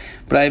ex.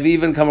 But I've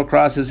even come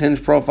across his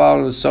Hinge profile,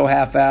 and it was so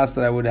half-assed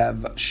that I would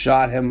have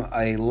shot him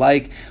a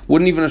like.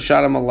 Wouldn't even have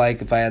shot him a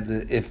like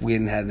if we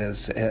hadn't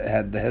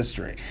had the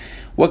history.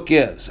 What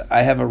gives?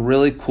 I have a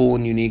really cool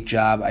and unique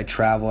job. I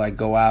travel, I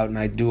go out, and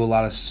I do a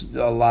lot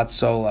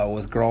solo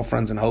with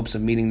girlfriends in hopes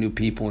of meeting new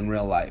people in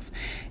real life.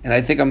 And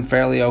I think I'm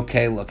fairly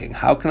okay looking.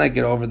 How can I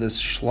get over this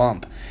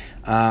schlump?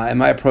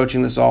 Am I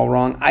approaching this all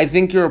wrong? I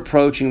think you're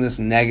approaching this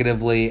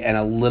negatively and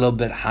a little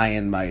bit high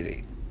and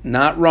mighty.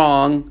 Not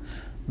wrong,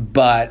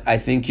 but I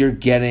think you're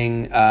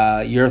getting,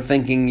 if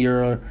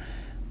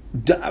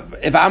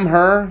I'm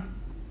her...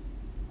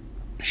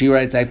 She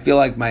writes, I feel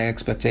like my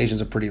expectations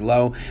are pretty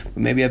low, but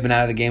maybe I've been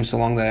out of the game so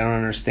long that I don't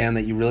understand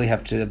that you really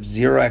have to have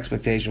zero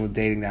expectation with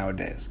dating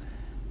nowadays.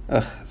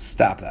 Ugh,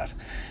 stop that.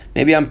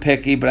 Maybe I'm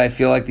picky, but I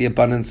feel like the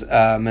abundance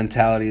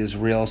mentality is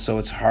real, so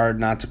it's hard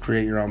not to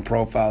create your own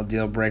profile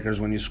deal breakers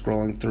when you're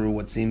scrolling through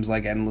what seems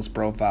like endless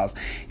profiles.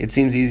 It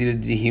seems easy to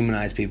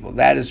dehumanize people.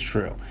 That is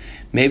true.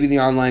 Maybe the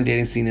online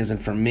dating scene isn't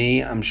for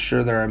me. I'm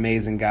sure there are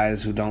amazing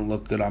guys who don't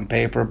look good on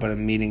paper, but a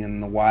meeting in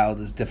the wild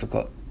is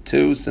difficult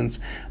too, since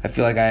I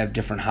feel like I have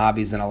different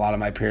hobbies than a lot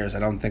of my peers. I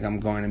don't think I'm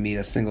going to meet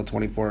a single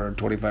 24 or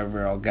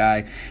 25-year-old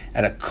guy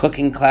at a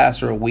cooking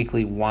class or a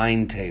weekly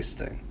wine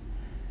tasting.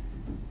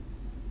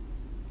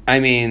 I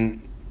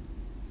mean,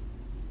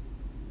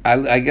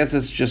 I guess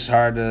it's just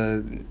hard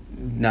to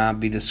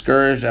not be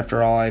discouraged.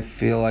 After all, I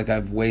feel like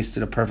I've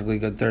wasted a perfectly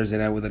good Thursday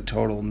night with a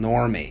total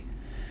normie.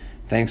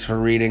 Thanks for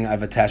reading.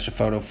 I've attached a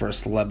photo for a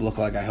celeb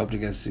lookalike. I hope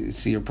to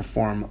see her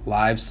perform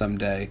live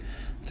someday.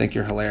 I think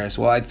you're hilarious.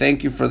 Well, I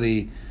thank you for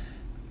the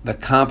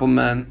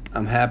compliment.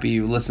 I'm happy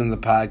you listened to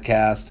the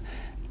podcast.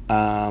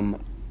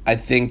 I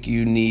think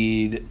you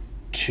need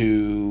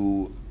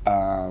to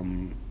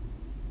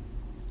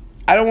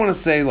I don't want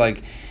to say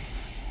like,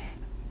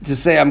 to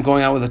say I'm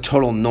going out with a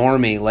total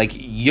normie. Like,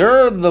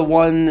 you're the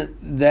one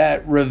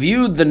that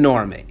reviewed the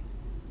normie.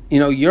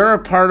 You're a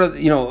part of,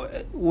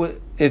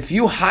 if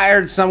you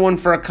hired someone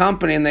for a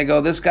company and they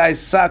go, this guy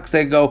sucks,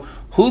 they go,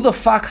 who the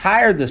fuck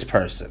hired this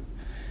person?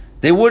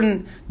 They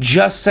wouldn't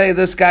just say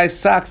this guy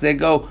sucks. They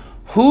go,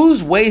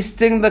 who's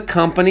wasting the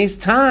company's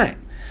time?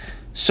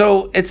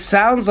 So it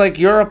sounds like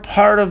you're a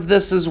part of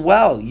this as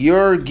well.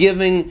 You're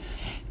giving,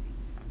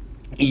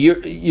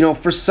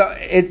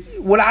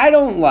 what I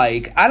don't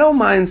like, I don't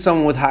mind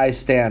someone with high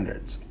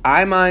standards.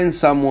 I mind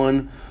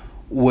someone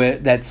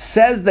that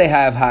says they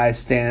have high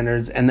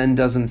standards and then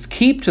doesn't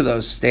keep to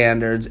those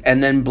standards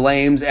and then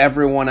blames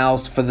everyone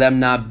else for them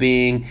not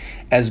being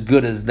as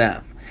good as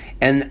them.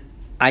 And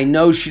I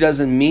know she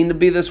doesn't mean to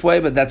be this way,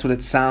 but that's what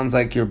it sounds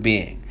like you're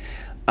being.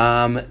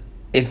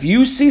 If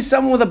you see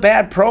someone with a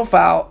bad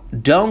profile,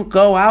 don't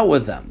go out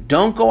with them.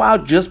 Don't go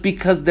out just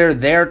because they're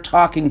there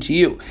talking to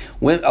you.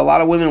 A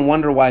lot of women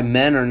wonder why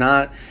men are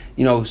not,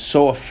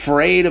 so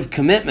afraid of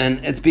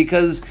commitment. It's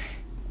because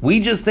we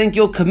just think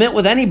you'll commit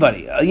with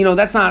anybody.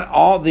 That's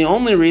not the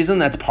only reason.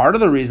 That's part of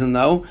the reason,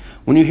 though.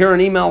 When you hear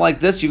an email like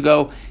this, you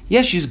go,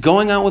 yeah, she's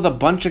going out with a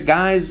bunch of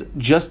guys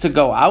just to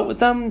go out with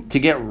them, to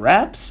get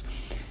reps.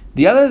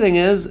 The other thing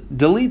is,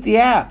 delete the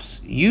apps.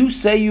 You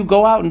say you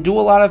go out and do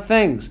a lot of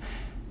things.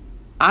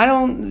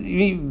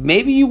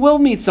 Maybe you will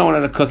meet someone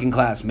at a cooking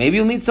class. Maybe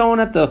you'll meet someone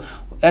at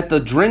the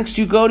drinks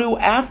you go to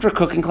after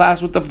cooking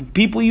class with the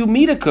people you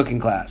meet at cooking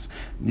class.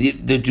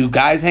 Do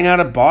guys hang out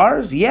at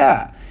bars?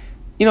 Yeah.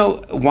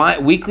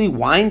 Weekly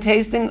wine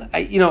tasting.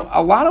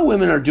 A lot of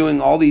women are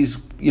doing all these,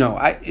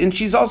 and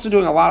she's also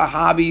doing a lot of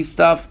hobby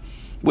stuff,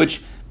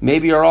 which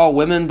maybe are all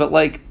women, but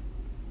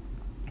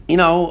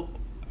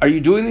are you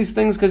doing these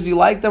things because you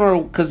like them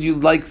or because you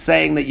like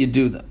saying that you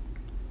do them?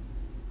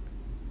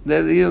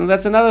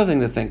 That's another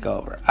thing to think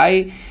over.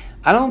 I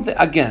don't think,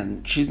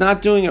 again, she's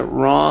not doing it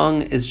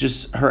wrong. It's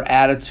just her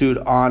attitude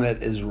on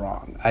it is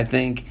wrong. I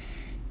think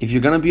if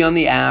you're going to be on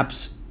the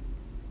apps,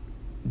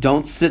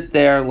 don't sit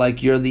there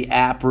like you're the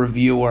app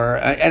reviewer.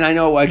 And I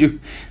know I do.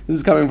 This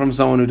is coming from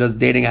someone who does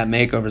dating app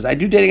makeovers. I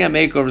do dating app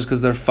makeovers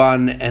because they're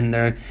fun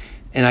and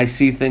I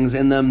see things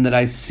in them that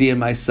I see in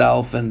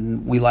myself,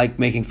 and we like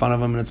making fun of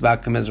them, and it's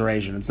about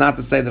commiseration. It's not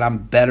to say that I'm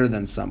better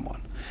than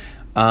someone.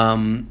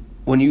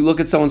 When you look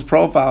at someone's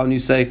profile and you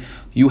say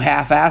you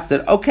half-assed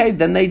it, okay,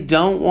 then they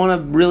don't want to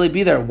really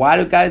be there. Why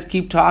do guys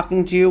keep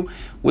talking to you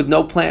with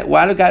no plan?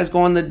 Why do guys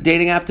go on the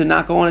dating app to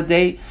not go on a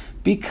date?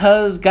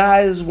 Because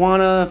guys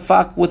want to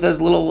fuck with as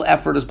little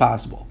effort as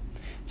possible.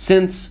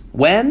 Since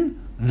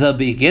when? The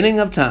beginning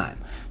of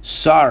time.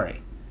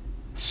 Sorry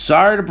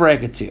to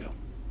break it to you.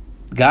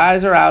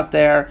 Guys are out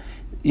there.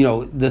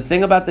 The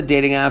thing about the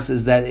dating apps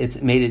is that it's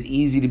made it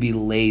easy to be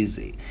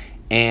lazy.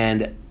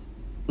 And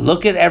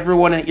look at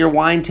everyone at your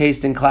wine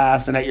tasting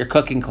class and at your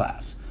cooking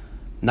class.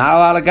 Not a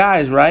lot of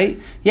guys, right?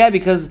 Yeah,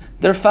 because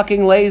they're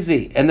fucking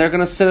lazy and they're going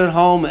to sit at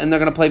home and they're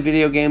going to play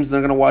video games and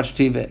they're going to watch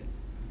TV.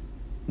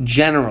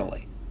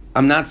 Generally.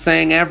 I'm not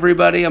saying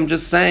everybody. I'm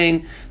just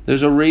saying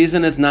there's a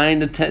reason it's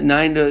 9 to 10,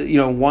 9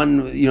 to,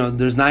 1,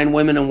 there's 9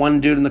 women and 1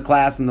 dude in the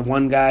class, and the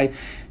one guy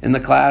in the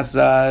class,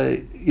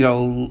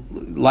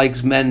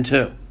 likes men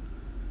too.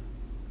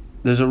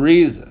 There's a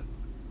reason.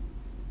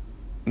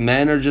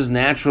 Men are just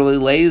naturally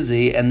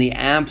lazy, and the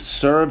apps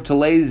serve to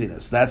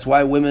laziness. That's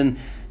why women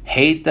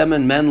hate them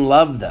and men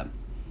love them.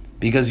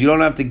 Because you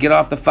don't have to get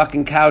off the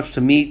fucking couch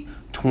to meet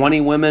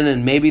 20 women,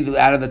 and maybe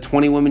out of the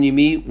 20 women you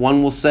meet,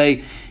 one will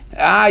say,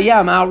 yeah,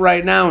 I'm out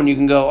right now, and you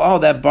can go, oh,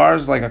 that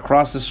bar's like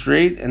across the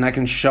street, and I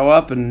can show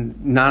up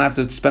and not have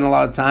to spend a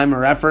lot of time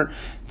or effort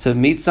to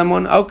meet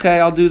someone. Okay,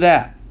 I'll do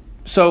that.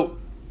 So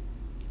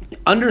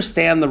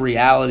understand the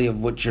reality of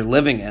what you're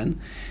living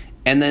in,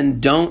 and then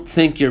don't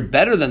think you're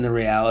better than the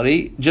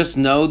reality. Just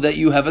know that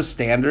you have a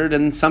standard,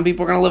 and some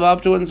people are going to live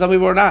up to it, and some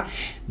people are not.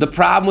 The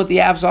problem with the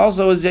apps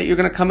also is that you're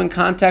going to come in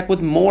contact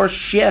with more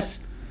shit.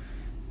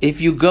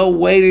 If you go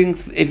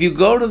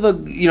to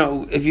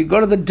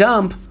the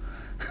dump,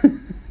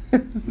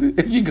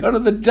 if you go to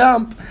the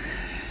dump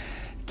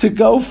to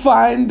go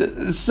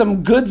find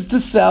some goods to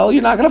sell,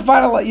 you're not going to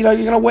find a lot. You're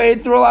going to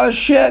wade through a lot of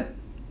shit.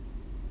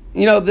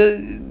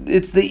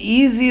 It's the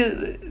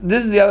easiest.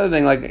 This is the other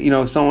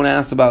thing. Someone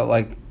asked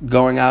about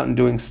going out and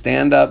doing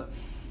stand up.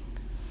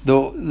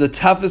 The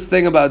toughest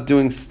thing about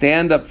doing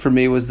stand up for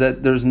me was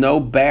that there's no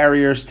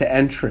barriers to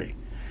entry.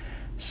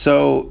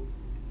 So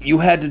you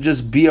had to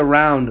just be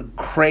around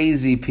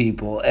crazy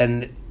people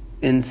and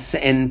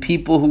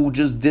people who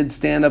just did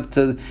stand up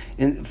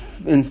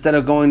instead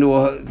of going to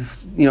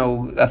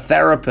a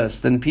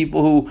therapist, and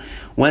people who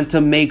went to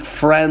make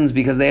friends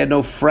because they had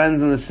no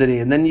friends in the city.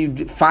 And then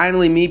you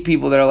finally meet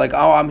people that are like,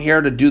 oh, I'm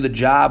here to do the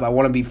job. I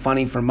want to be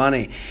funny for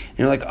money. And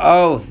you're like,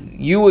 oh,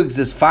 you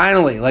exist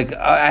finally.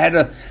 I had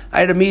to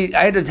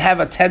have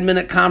a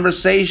 10-minute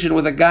conversation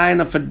with a guy in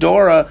a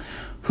fedora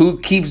who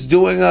keeps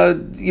doing a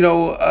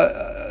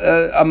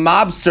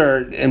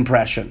mobster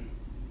impression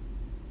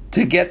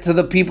to get to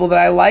the people that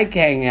I like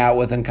hanging out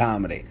with in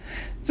comedy.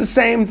 It's the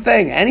same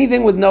thing.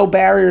 Anything with no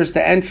barriers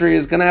to entry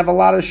is going to have a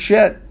lot of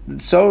shit.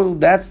 So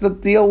that's the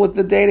deal with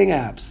the dating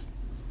apps.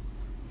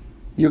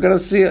 You're going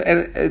to see it,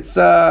 and it's,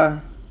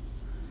 I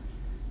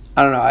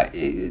don't know.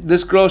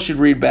 This girl should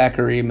read back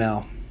her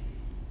email.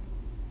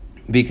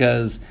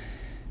 Because,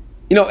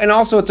 and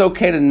also it's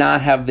okay to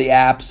not have the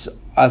apps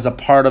as a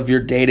part of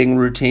your dating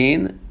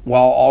routine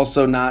while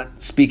also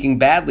not speaking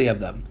badly of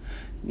them.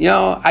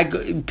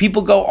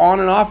 People go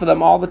on and off of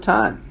them all the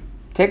time.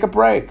 Take a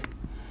break.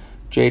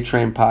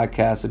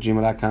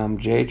 jtrainpodcast@gmail.com.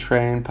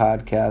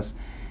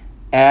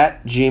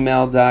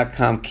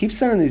 jtrainpodcast@gmail.com. Keep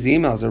sending these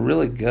emails. They're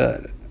really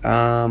good.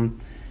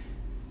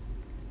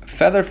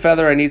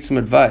 Feather, I need some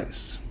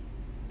advice.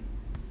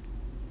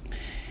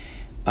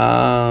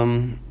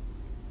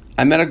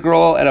 I met a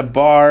girl at a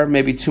bar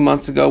maybe 2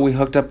 months ago. We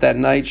hooked up that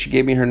night. She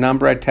gave me her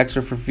number. I texted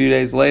her for a few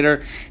days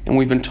later, and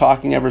we've been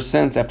talking ever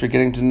since. After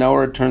getting to know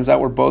her, it turns out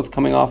we're both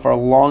coming off our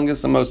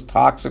longest and most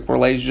toxic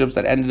relationships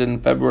that ended in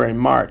February and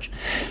March.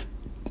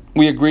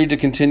 We agreed to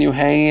continue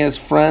hanging as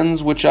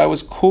friends, which I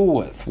was cool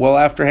with. Well,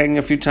 after hanging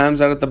a few times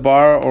out at the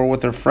bar or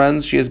with her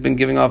friends, she has been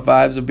giving off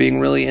vibes of being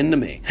really into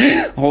me,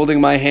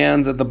 holding my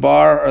hands at the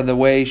bar or the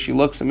way she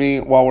looks at me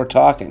while we're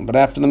talking. But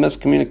after the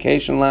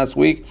miscommunication last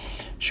week,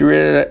 she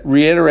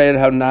reiterated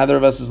how neither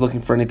of us is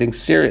looking for anything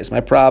serious. My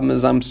problem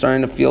is I'm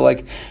starting to feel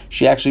like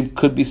she actually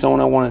could be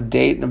someone I want to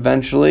date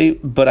eventually,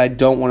 but I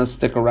don't want to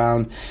stick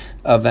around,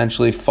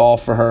 eventually fall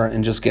for her,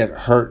 and just get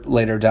hurt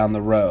later down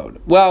the road.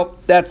 Well,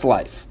 that's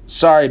life.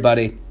 Sorry,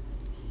 buddy.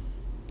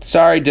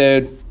 Sorry,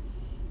 dude.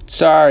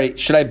 Sorry.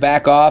 Should I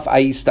back off,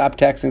 i.e. stop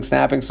texting,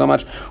 snapping so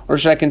much, or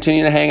should I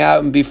continue to hang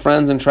out and be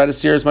friends and try to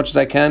see her as much as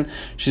I can?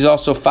 She's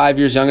also 5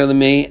 years younger than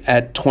me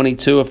at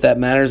 22, if that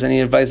matters.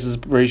 Any advice is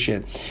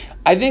appreciated.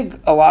 I think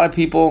a lot of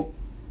people,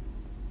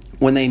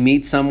 when they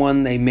meet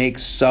someone, they make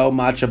so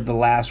much of the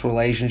last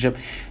relationship.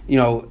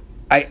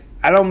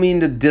 I don't mean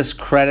to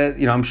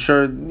discredit, I'm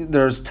sure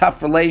there's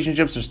tough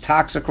relationships, there's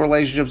toxic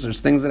relationships, there's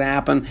things that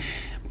happen.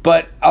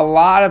 But a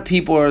lot of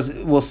people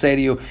will say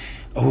to you,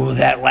 oh,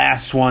 that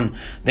last one,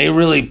 they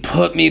really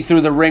put me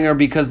through the ringer,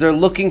 because they're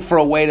looking for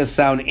a way to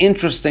sound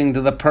interesting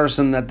to the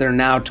person that they're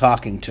now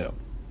talking to.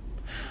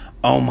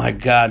 Oh my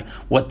God,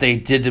 what they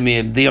did to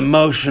me, the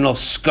emotional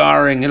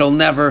scarring, it'll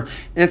never,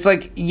 and it's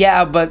like,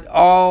 yeah, but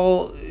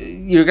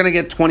you're going to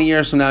get 20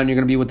 years from now and you're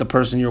going to be with the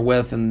person you're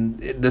with, and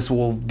this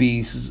will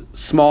be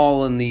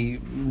small in the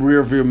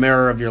rear view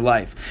mirror of your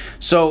life.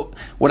 So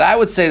what I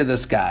would say to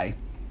this guy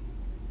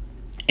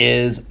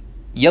is,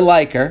 you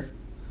like her,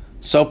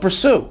 so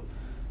pursue.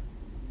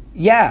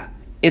 Yeah,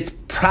 it's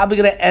probably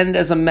going to end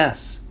as a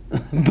mess,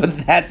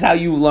 but that's how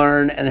you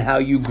learn and how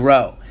you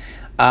grow.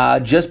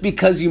 Just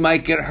because you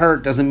might get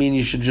hurt doesn't mean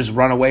you should just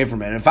run away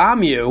from it. If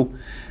I'm you,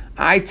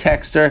 I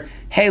text her,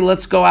 hey,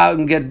 let's go out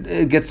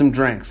and get some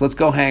drinks. Let's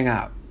go hang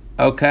out.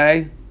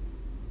 Okay?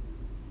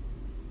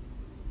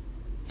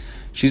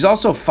 She's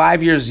also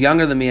 5 years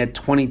younger than me at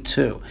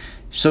 22.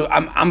 So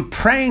I'm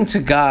praying to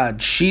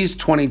God she's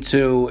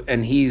 22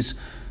 and he's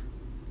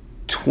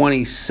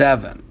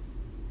 27.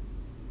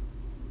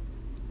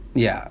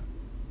 Yeah.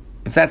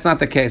 If that's not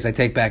the case, I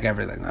take back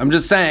everything. I'm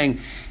just saying,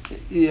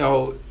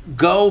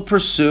 go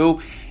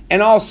pursue.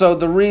 And also,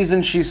 the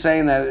reason she's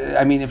saying that,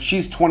 I mean, if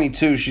she's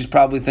 22, she's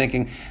probably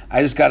thinking,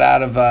 I just got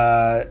out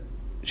of,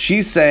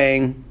 she's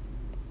saying,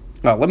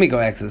 well, let me go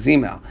back to this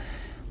email.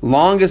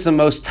 Longest and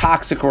most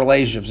toxic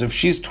relationships. If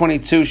she's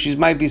 22, she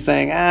might be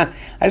saying, I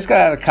just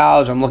got out of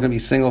college, I'm looking to be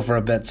single for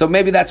a bit. So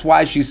maybe that's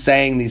why she's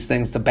saying these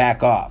things, to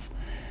back off.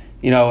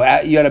 You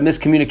had a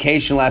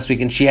miscommunication last week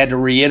and she had to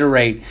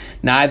reiterate,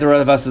 neither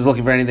of us is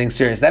looking for anything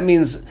serious. That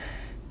means,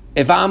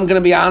 if I'm going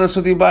to be honest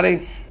with you,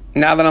 buddy,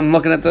 now that I'm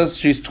looking at this,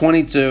 she's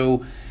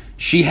 22,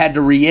 she had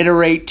to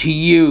reiterate to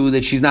you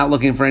that she's not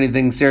looking for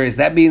anything serious.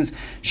 That means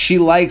she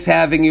likes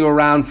having you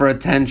around for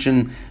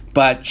attention,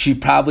 but she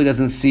probably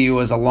doesn't see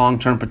you as a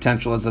long-term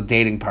potential as a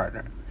dating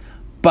partner.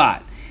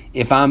 But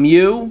if I'm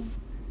you,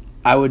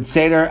 I would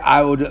say to her,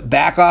 I would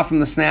back off from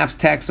the snaps,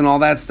 texts, and all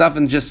that stuff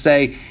and just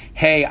say,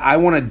 hey, I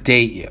want to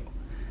date you.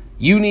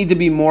 You need to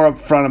be more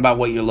upfront about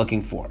what you're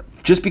looking for.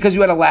 Just because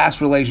you had a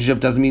last relationship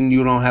doesn't mean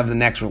you don't have the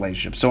next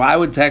relationship. So I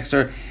would text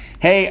her,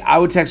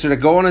 to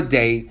go on a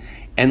date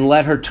and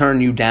let her turn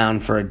you down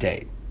for a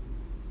date.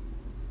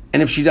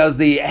 And if she does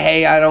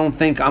I don't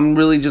think, I'm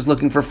really just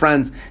looking for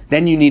friends,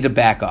 then you need to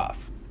back off.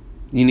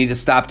 You need to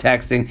stop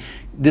texting.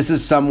 This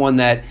is someone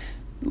that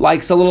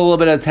likes a little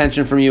bit of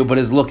attention from you, but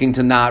is looking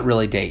to not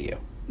really date you.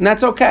 And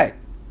that's okay.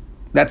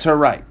 That's her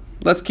right.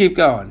 Let's keep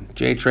going.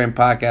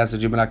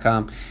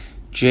 jtrainpodcast@gmail.com.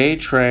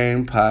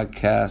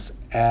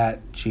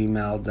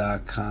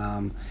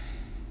 jtrainpodcast@gmail.com.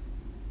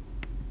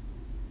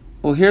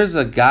 Well, here's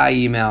a guy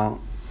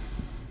email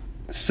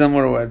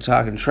similar to what we're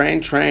talking.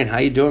 Train, how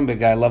you doing, big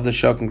guy? Love the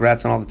show.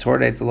 Congrats on all the tour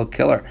dates. A little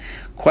killer.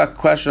 Quick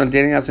question on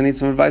dating apps. I need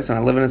some advice on.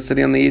 I live in a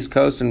city on the East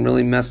Coast and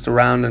really messed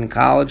around in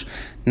college.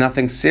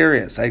 Nothing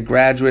serious. I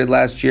graduated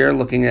last year,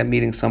 looking at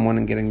meeting someone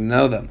and getting to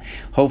know them.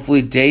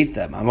 Hopefully date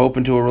them. I'm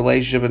open to a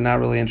relationship and not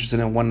really interested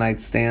in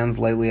one-night stands.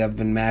 Lately, I've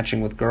been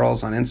matching with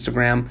girls on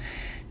Instagram.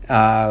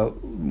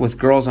 with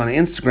girls on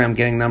Instagram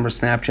getting numbers,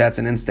 Snapchats,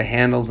 and Insta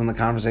handles, and the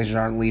conversations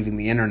aren't leaving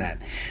the internet.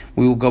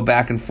 We will go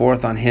back and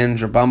forth on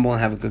Hinge or Bumble and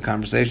have a good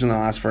conversation. They'll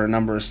ask for a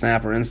number, a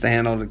Snap, or Insta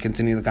handle to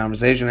continue the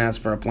conversation, ask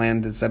for a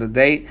plan to set a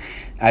date.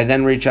 I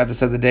then reach out to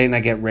set the date, and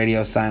I get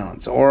radio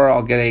silence. Or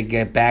I'll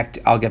get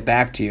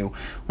back to you,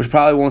 which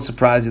probably won't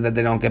surprise you that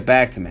they don't get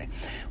back to me.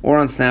 Or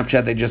on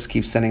Snapchat, they just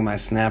keep sending my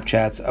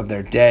Snapchats of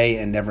their day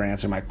and never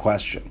answer my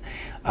question.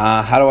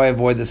 How do I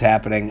avoid this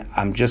happening?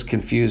 I'm just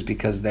confused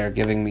because they're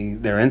giving me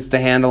their Insta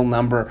handle,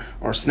 number,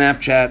 or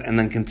Snapchat and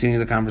then continue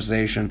the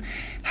conversation.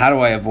 How do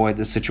I avoid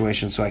this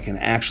situation so I can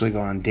actually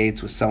go on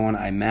dates with someone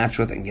I match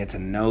with and get to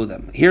know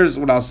them? Here's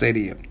what I'll say to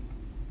you.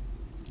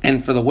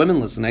 And for the women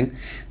listening,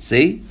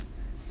 see,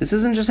 this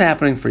isn't just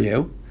happening for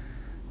you.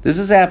 This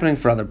is happening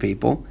for other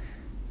people.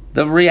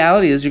 The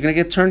reality is you're going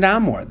to get turned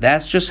down more.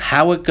 That's just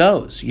how it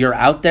goes. You're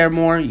out there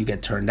more, you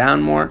get turned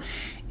down more.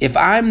 If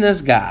I'm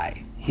this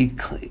guy,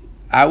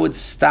 I would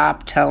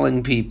stop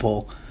telling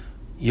people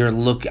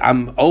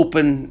I'm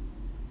open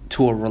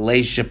to a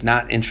relationship,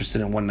 not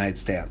interested in one-night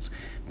stands.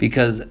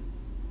 Because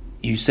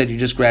you said you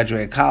just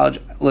graduated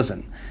college.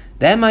 Listen,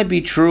 that might be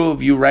true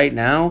of you right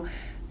now,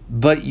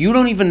 but you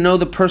don't even know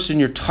the person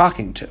you're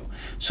talking to.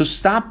 So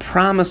stop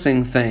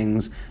promising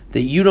things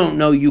that you don't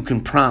know you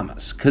can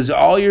promise. Because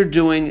all you're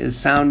doing is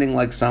sounding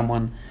like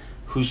someone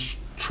who's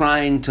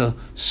trying to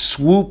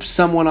swoop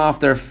someone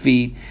off their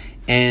feet,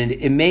 and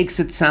it makes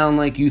it sound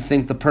like you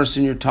think the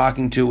person you're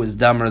talking to is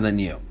dumber than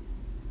you.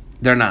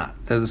 They're not.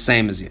 They're the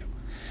same as you.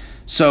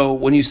 So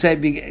when you say,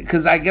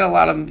 because I get a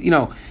lot of,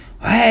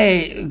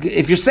 hey,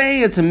 if you're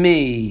saying it to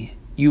me,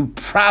 you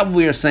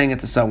probably are saying it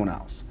to someone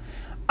else.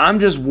 I'm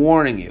just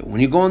warning you.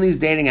 When you go on these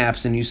dating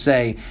apps and you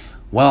say,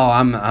 well,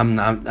 I'm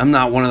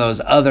not one of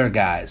those other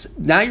guys.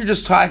 Now you're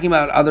just talking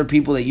about other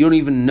people that you don't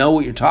even know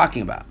what you're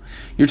talking about.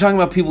 You're talking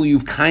about people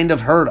you've kind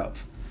of heard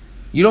of.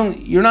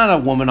 You're not a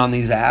woman on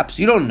these apps.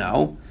 You don't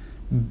know.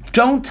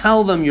 Don't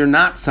tell them you're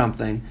not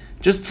something.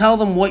 Just tell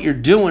them what you're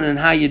doing and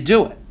how you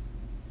do it.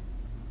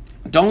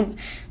 Don't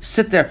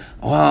sit there,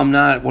 I'm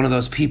not one of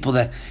those people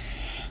that,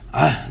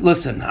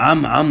 listen,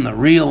 I'm the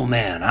real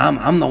man.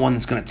 I'm the one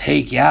that's going to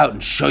take you out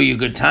and show you a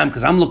good time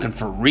because I'm looking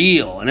for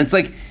real. And it's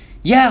like,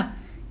 yeah,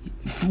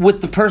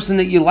 with the person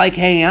that you like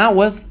hanging out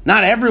with.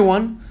 Not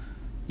everyone.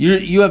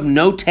 You have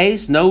no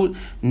taste, no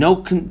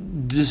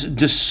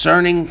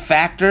discerning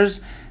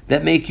factors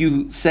that make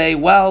you say,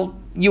 well,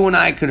 you and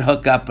I could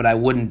hook up, but I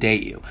wouldn't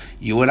date you.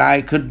 You and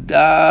I could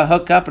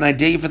hook up, and I'd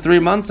date you for 3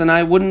 months, and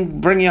I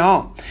wouldn't bring you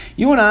home.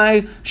 You and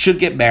I should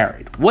get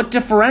married. What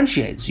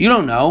differentiates? You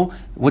don't know.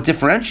 What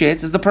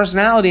differentiates is the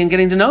personality and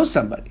getting to know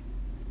somebody.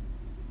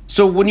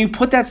 So when you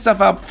put that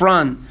stuff up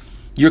front,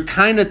 you're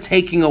kind of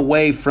taking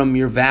away from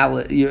your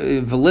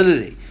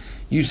validity.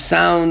 You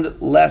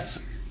sound less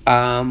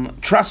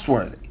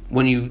trustworthy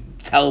when you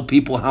tell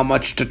people how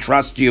much to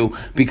trust you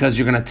because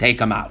you're going to take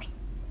them out.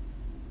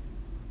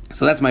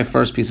 So that's my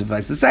first piece of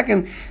advice. The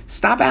second,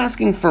 stop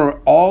asking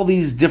for all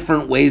these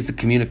different ways to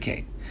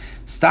communicate.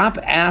 Stop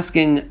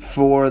asking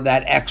for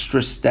that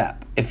extra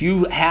step. If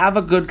you have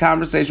a good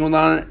conversation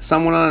with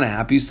someone on an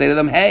app, you say to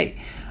them, hey,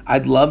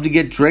 I'd love to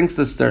get drinks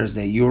this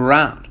Thursday. You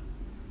around?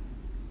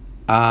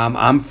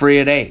 I'm free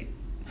at 8.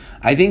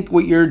 I think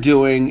what you're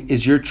doing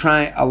is you're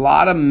trying, a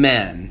lot of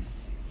men,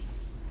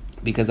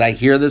 because I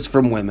hear this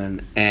from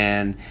women,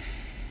 and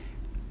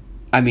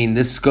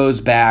this goes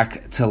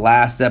back to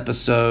last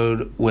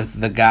episode with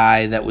the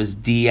guy that was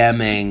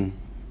DMing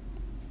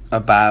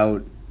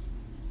about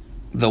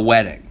the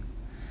wedding.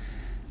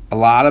 A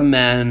lot of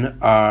men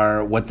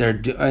are what they're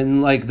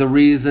doing, like the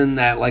reason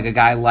that like a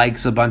guy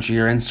likes a bunch of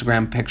your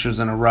Instagram pictures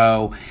in a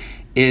row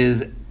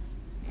is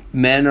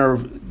men are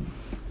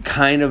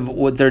kind of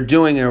what they're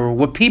doing or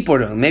what people are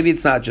doing. Maybe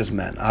it's not just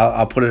men.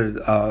 I'll put it,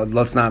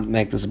 let's not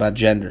make this about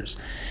genders.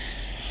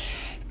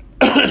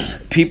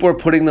 People are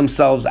putting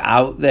themselves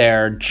out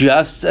there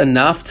just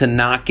enough to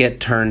not get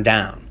turned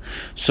down.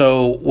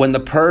 So when the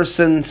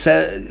person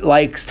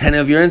likes 10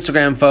 of your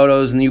Instagram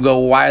photos and you go,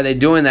 why are they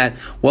doing that?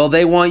 Well,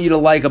 they want you to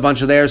like a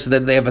bunch of theirs so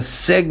that they have a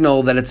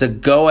signal that it's a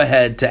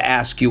go-ahead to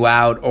ask you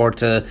out or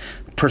to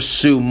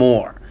pursue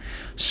more.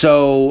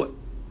 So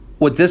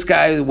with this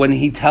guy, when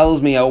he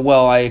tells me,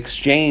 I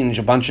exchange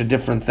a bunch of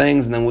different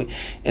things, and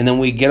then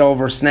we get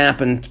over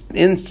Snap and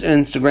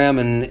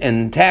Instagram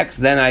and text,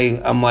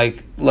 then I'm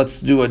like,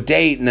 let's do a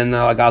date, and then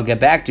they're like, I'll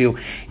get back to you.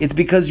 It's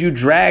because you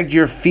dragged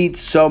your feet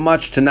so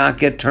much to not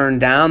get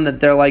turned down that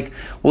they're like,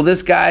 well,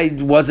 this guy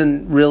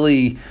wasn't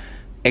really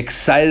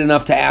excited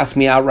enough to ask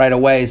me out right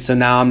away, so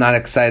now I'm not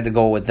excited to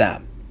go with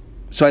them.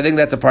 So I think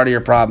that's a part of your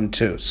problem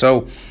too.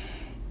 So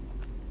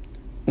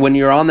when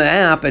you're on the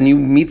app and you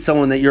meet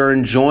someone that you're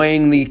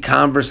enjoying the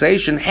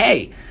conversation,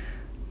 hey,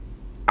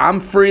 I'm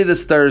free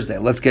this Thursday,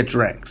 let's get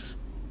drinks,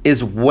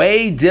 is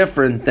way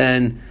different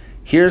than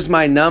here's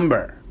my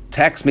number,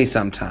 text me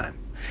sometime.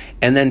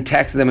 And then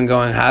text them and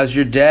going, how's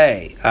your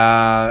day?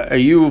 Are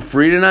you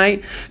free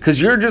tonight? Because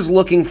you're just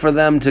looking for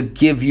them to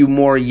give you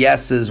more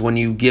yeses when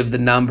you give the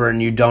number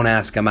and you don't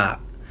ask them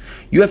out.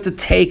 You have to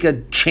take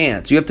a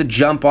chance. You have to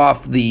jump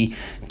off the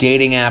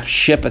dating app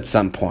ship at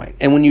some point.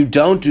 And when you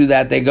don't do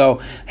that, they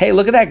go, hey,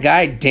 look at that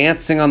guy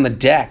dancing on the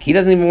deck. He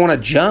doesn't even want to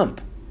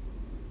jump.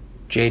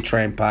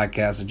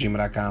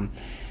 jtrainpodcast@gmail.com.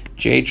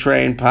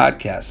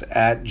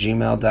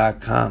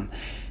 jtrainpodcast@gmail.com.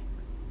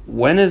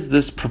 When is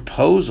this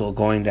proposal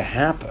going to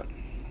happen?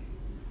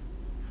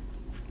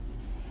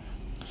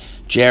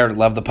 Jared,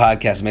 love the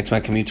podcast. It makes my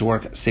commute to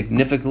work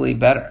significantly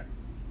better.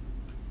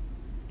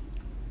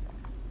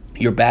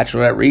 Your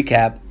bachelorette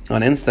recap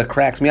on Insta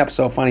cracks me up.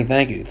 So funny.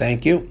 Thank you.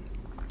 Thank you. Do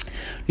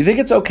you think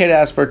it's okay to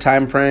ask for a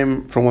time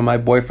frame for when my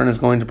boyfriend is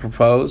going to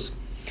propose?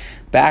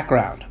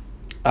 Background.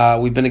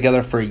 We've been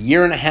together for 1.5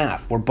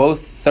 years. We're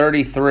both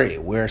 33.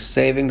 We're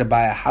saving to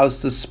buy a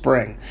house this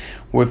spring.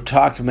 We've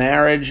talked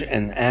marriage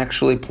and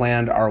actually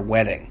planned our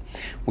wedding.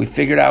 We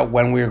figured out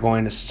when we were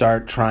going to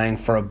start trying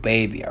for a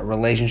baby. Our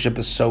relationship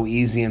is so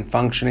easy and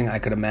functioning, I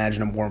can't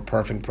imagine a more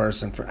perfect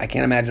person for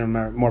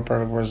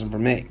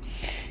me.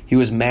 He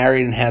was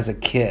married and has a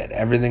kid.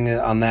 Everything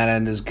on that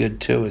end is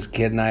good too. His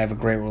kid and I have a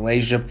great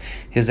relationship.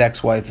 His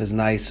ex-wife is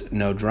nice,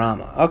 no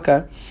drama.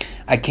 Okay.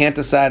 I can't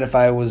decide if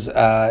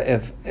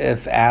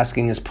if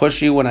asking is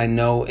pushy when I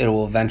know it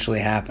will eventually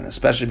happen,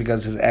 especially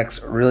because his ex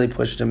really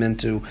pushed him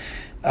into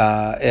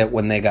it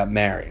when they got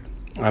married.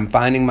 I'm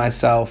finding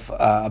myself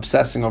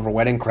obsessing over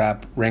wedding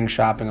crap, ring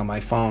shopping on my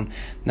phone,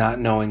 not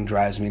knowing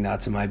drives me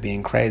nuts. Am I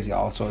being crazy?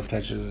 Also, a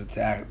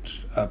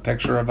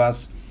picture of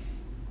us.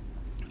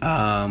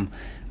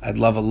 I'd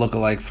love a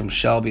lookalike from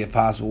Shelby if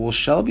possible. Well,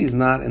 Shelby's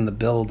not in the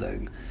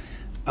building.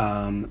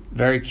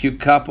 Very cute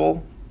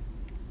couple.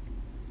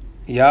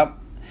 Yep.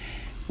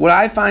 What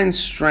I find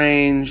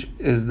strange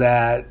is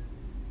that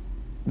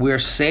we're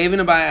saving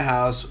to buy a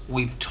house.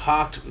 We've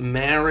talked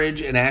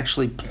marriage and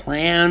actually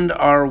planned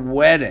our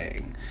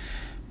wedding,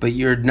 but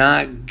you're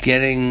not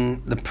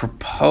getting the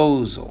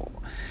proposal.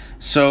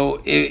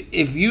 So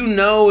if you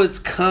know it's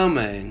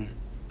coming,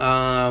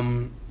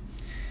 I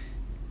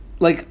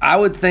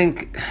would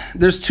think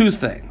there's two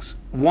things.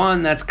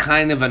 One, that's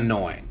kind of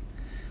annoying.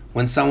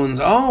 When someone's,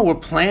 we're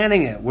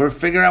planning it. We're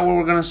figuring out where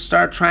we're going to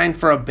start trying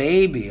for a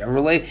baby.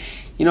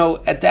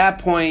 At that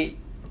point,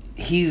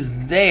 he's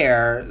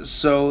there,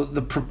 so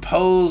the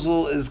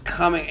proposal is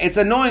coming. It's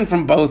annoying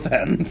from both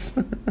ends.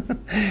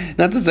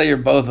 Not to say you're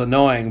both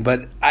annoying,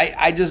 but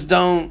I just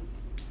don't...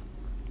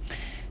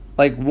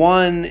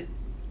 one,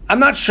 I'm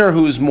not sure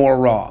who's more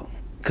wrong,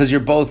 because you're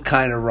both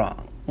kind of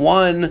wrong.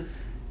 One,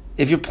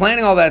 if you're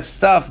planning all that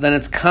stuff, then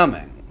it's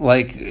coming.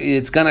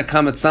 It's going to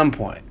come at some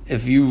point.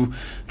 If you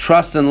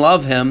trust and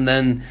love him,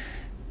 then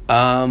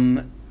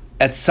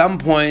at some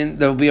point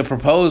there will be a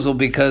proposal,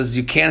 because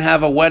you can't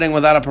have a wedding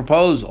without a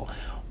proposal.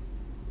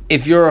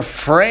 If you're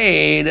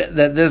afraid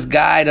that this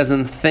guy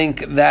doesn't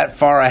think that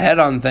far ahead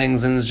on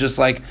things and is just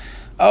like,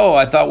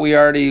 I thought we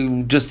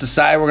already just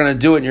decided we're going to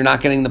do it, and you're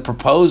not getting the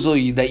proposal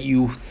that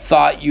you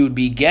thought you'd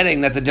be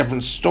getting, that's a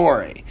different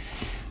story.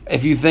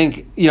 If you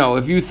think,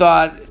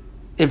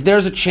 if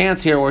there's a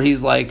chance here where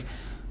he's like,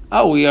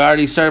 we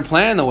already started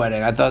planning the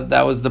wedding, I thought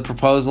that was the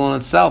proposal in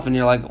itself, and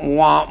you're like,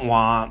 womp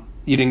womp,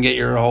 you didn't get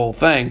your whole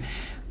thing,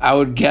 I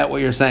would get what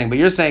you're saying. But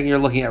you're saying you're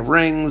looking at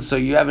rings, so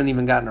you haven't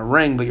even gotten a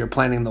ring, but you're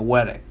planning the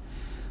wedding.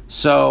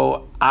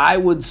 So I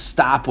would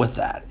stop with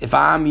that. If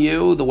I'm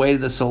you,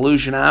 the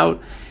solution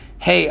out,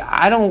 hey,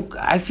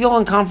 I feel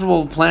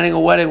uncomfortable planning a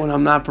wedding when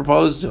I'm not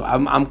proposed to.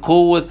 I'm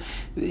cool with,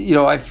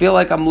 I feel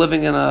like I'm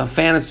living in a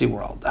fantasy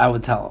world, I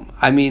would tell him.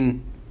 I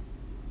mean,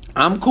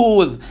 I'm cool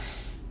with,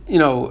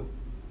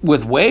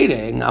 with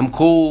waiting. I'm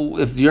cool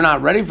if you're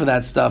not ready for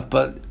that stuff,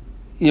 but,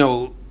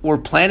 we're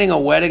planning a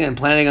wedding and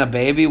planning a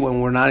baby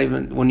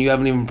when you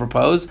haven't even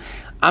proposed.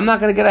 I'm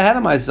not going to get ahead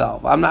of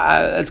myself.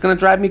 It's going to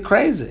drive me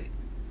crazy.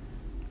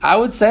 I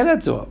would say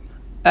that to him.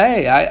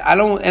 Hey, I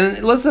don't,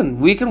 and listen,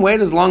 we can wait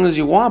as long as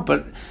you want,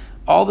 but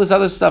all this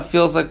other stuff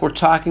feels like we're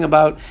talking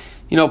about,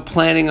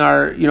 planning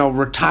our,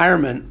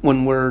 retirement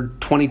when we're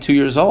 22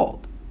 years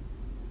old.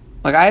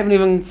 I haven't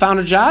even found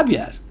a job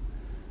yet.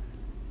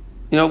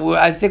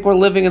 I think we're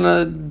living in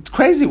a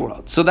crazy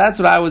world. So that's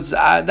what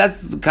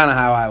that's kind of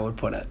how I would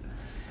put it.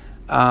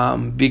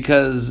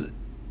 Because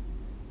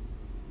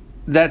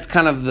that's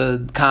kind of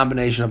the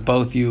combination of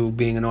both you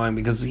being annoying,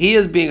 because he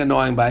is being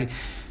annoying by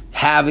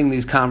having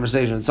these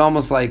conversations. It's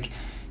almost like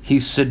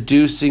he's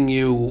seducing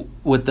you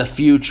with the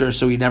future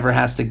so he never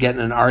has to get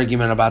in an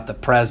argument about the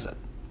present.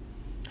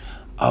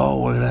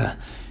 The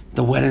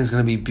wedding's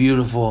going to be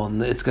beautiful,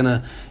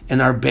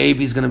 and our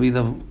baby's going to be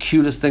the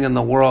cutest thing in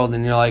the world.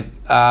 And you're like,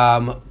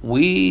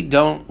 we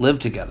don't live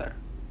together.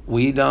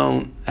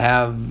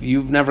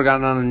 You've never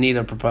gotten on a knee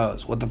to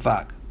propose. What the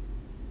fuck?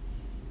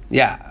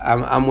 Yeah,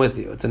 I'm with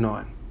you. It's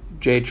annoying.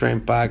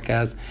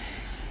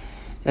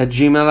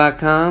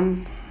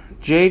 jtrainpodcast@gmail.com.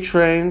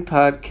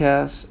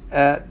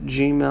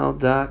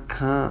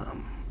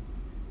 jtrainpodcast@gmail.com.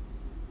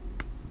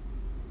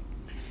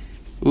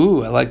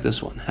 Ooh, I like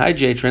this one. Hi,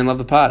 J-Train, love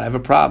the pod. I have a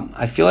problem.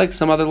 I feel like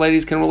some other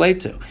ladies can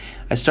relate to.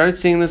 I started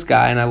seeing this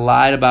guy and I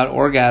lied about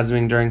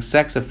orgasming during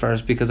sex at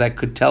first because I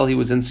could tell he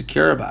was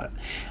insecure about it.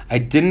 I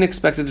didn't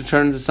expect it to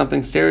turn into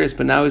something serious,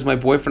 but now he's my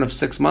boyfriend of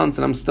 6 months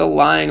and I'm still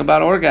lying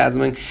about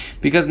orgasming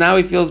because now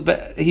he feels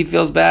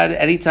bad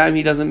anytime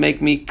he doesn't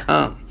make me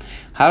come.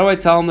 How do I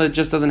tell him that it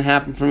just doesn't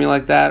happen for me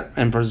like that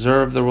and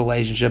preserve the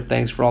relationship?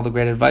 Thanks for all the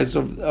great advice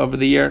over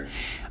the year.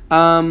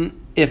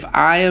 If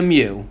I am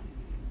you,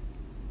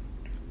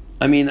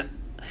 I mean,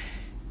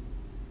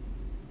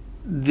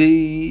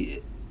 that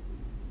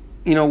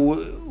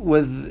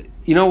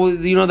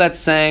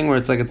saying where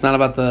it's like it's not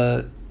about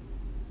the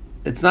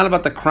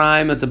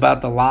crime, it's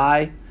about the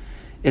lie.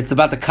 It's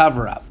about the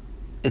cover up.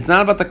 It's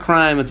not about the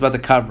crime, it's about the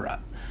cover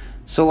up.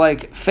 So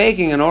like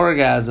faking an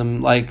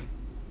orgasm, like,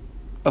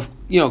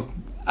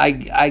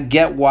 I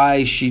get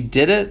why she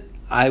did it.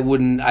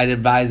 I'd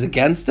advise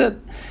against it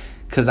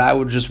because I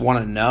would just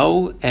want to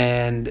know,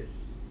 and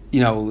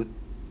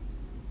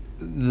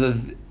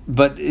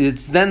but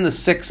it's then the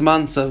 6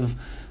 months of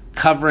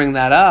covering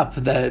that up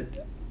that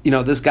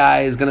this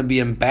guy is going to be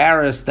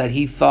embarrassed that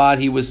he thought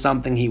he was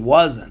something he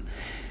wasn't.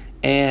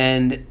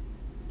 And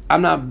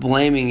I'm not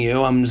blaming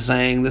you. I'm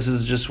saying this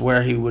is just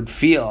where he would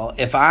feel.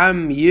 If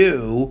I'm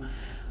you,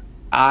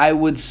 I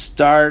would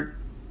start.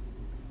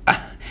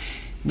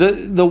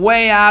 The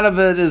way out of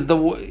it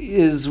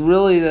is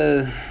really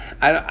to.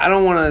 I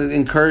don't want to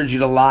encourage you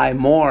to lie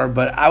more,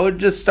 but I would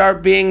just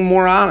start being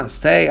more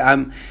honest. Hey,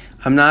 I'm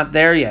not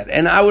there yet.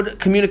 And I would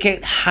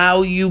communicate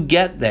how you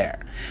get there.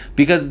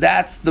 Because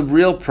that's the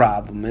real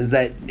problem, is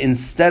that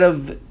instead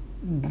of,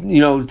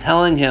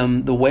 telling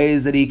him the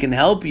ways that he can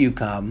help you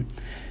come,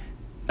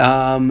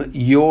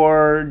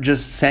 you're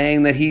just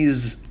saying that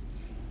he's,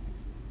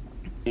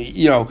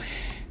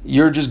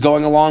 you're just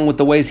going along with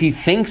the ways he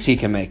thinks he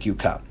can make you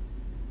come.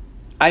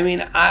 I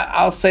mean,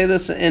 I'll say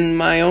this in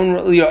my own,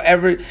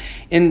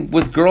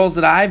 with girls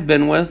that I've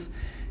been with,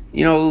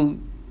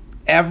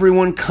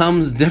 everyone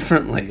comes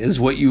differently is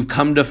what you've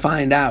come to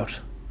find out.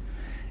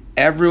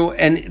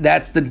 And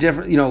that's the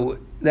difference,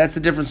 that's the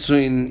difference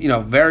between,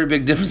 very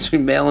big difference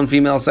between male and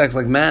female sex.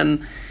 Like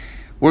men,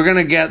 we're going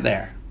to get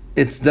there.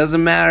 It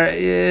doesn't matter,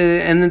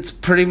 and it's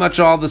pretty much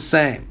all the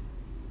same.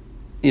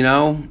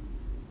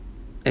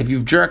 If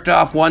you've jerked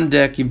off one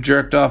dick, you've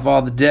jerked off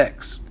all the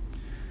dicks.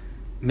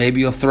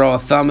 Maybe you'll throw a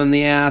thumb in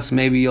the ass.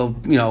 Maybe you'll,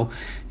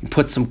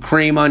 put some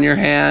cream on your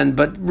hand.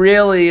 But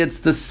really, it's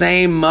the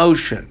same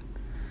motion.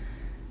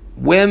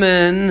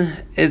 Women,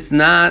 it's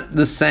not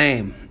the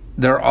same.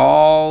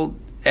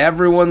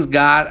 Everyone's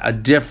got a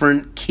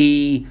different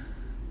key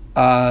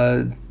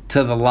to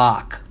the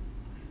lock.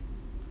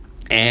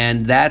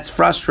 And that's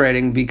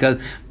frustrating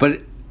but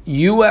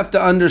you have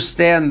to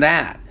understand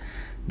that.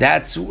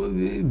 That's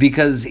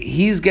because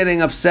he's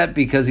getting upset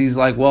because he's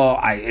like, well,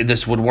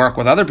 this would work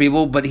with other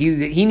people, but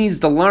he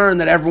needs to learn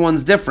that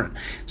everyone's different.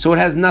 So it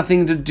has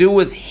nothing to do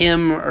with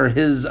him or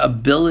his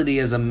ability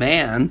as a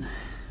man.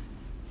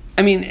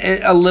 I mean,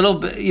 a little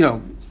bit,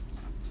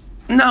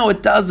 no,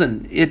 it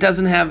doesn't. It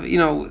doesn't have,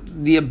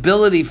 the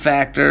ability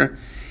factor.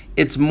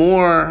 It's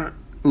more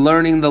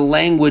learning the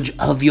language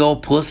of your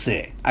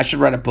pussy. I should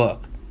write a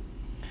book.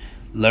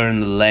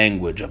 Learn the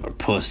language of a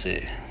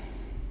pussy.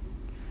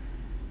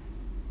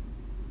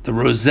 The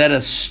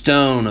Rosetta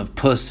Stone of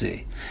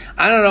pussy.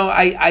 I don't know.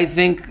 I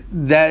think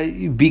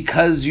that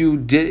because you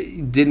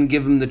didn't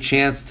give him the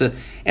chance to,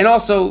 and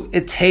also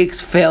it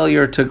takes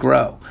failure to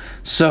grow.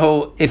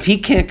 So if he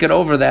can't get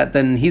over that,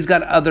 then he's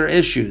got other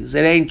issues.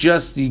 It ain't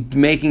just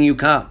making you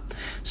come.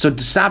 So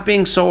stop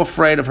being so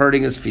afraid of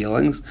hurting his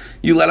feelings.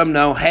 You let him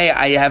know, hey,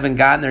 I haven't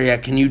gotten there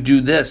yet. Can you do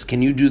this?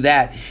 Can you do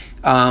that?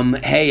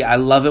 Hey, I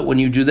love it when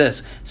you do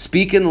this.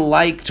 Speak in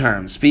like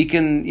terms. Speak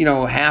in,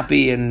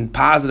 happy and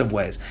positive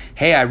ways.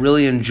 Hey, I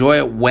really enjoy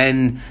it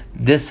when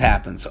this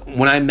happens.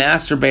 When I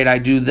masturbate, I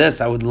do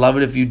this. I would love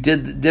it if you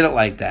did it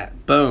like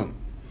that. Boom.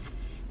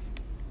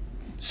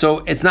 So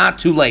it's not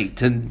too late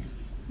to,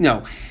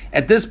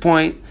 at this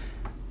point,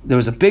 there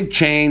was a big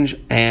change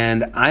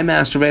and I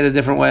masturbate a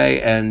different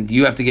way and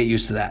you have to get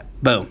used to that.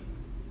 Boom.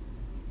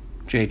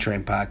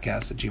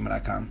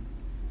 JTrainPodcast@gmail.com.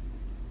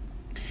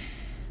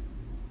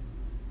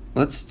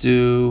 Let's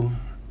do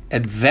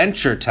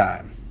Adventure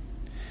Time.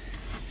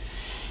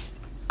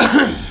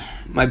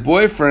 My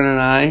boyfriend and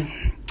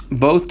I,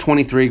 both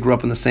 23, grew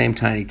up in the same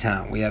tiny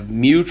town. We have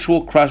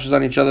mutual crushes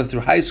on each other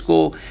through high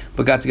school,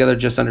 but got together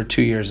just under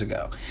 2 years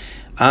ago.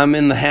 I'm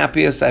in the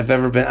happiest I've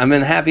ever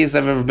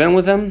been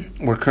with him.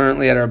 We're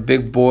currently at our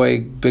big boy,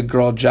 big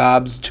girl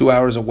jobs 2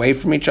 hours away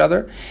from each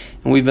other,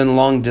 and we've been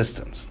long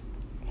distance.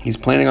 He's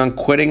planning on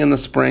quitting in the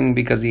spring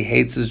because he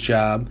hates his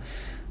job.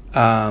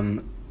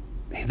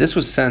 This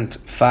was sent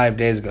 5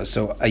 days ago,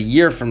 so a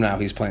year from now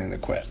he's planning to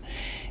quit.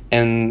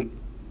 And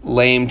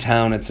lame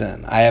town it's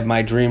in. I have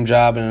my dream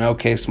job in an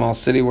okay small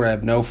city where I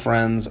have no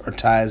friends or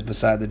ties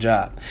beside the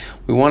job.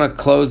 We want to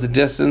close the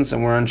distance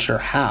and we're unsure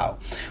how.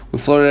 We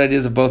floated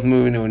ideas of both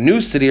moving to a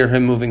new city or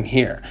him moving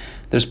here.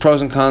 There's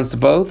pros and cons to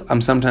both.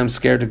 I'm sometimes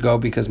scared to go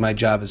because my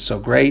job is so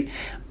great.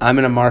 I'm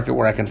in a market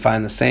where I can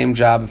find the same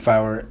job if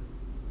I were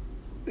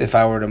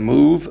to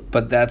move,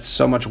 but that's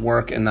so much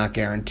work and not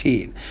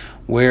guaranteed.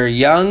 We're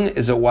young.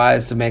 Is it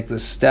wise to make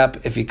this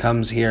step? If he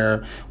comes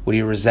here, would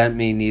he resent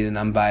me? Need an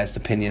unbiased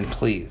opinion,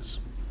 please.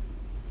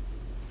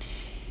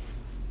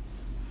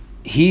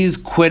 He's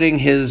quitting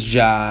his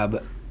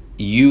job.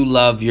 You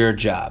love your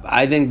job.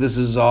 I think this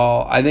is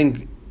all,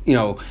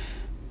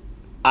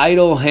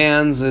 idle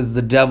hands is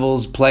the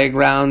devil's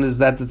playground. Is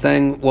that the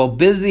thing? Well,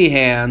 busy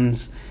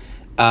hands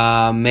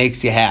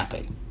makes you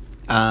happy.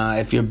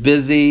 If you're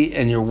busy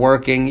and you're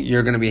working,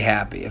 you're going to be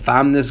happy. If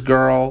I'm this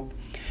girl,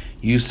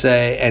 you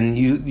say, and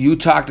you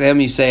talk to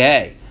him, you say,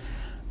 hey,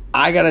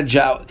 I got a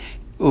job.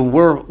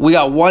 We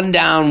got one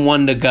down,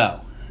 one to go.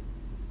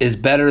 Is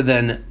better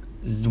than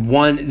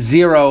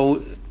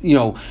 1-0.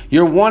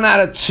 You're 1 out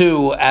of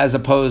 2 as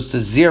opposed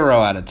to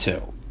 0 out of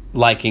 2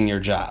 liking your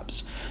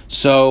jobs.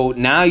 So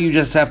now you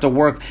just have to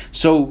work.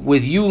 So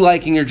with you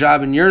liking your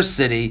job in your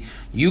city,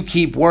 you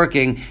keep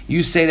working.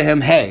 You say to him,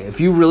 hey,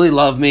 if you really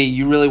love me,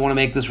 you really want to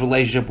make this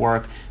relationship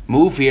work,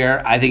 move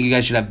here. I think you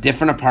guys should have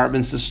different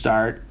apartments to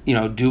start.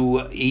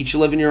 Do each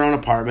live in your own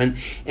apartment.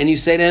 And you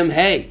say to him,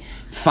 hey,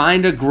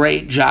 find a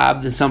great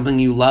job that's something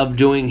you love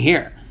doing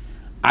here.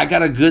 I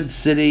got a good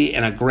city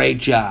and a great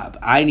job.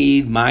 I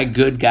need my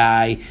good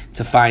guy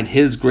to find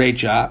his great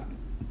job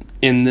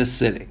in this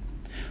city.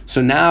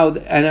 So now,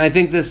 and I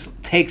think this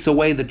takes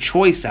away the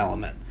choice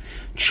element.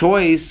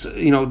 Choice,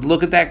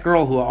 look at that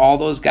girl all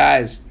those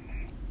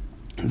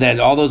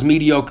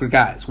mediocre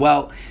guys.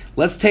 Well,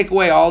 let's take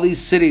away all these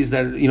cities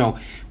that,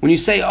 when you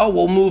say, oh,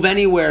 we'll move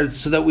anywhere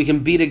so that we can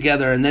be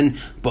together, and then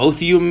both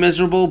of you are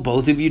miserable,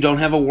 both of you don't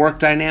have a work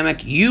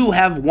dynamic, you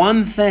have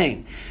one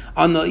thing.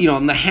 On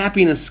the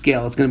happiness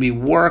scale, it's going to be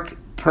work,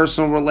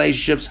 personal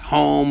relationships,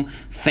 home,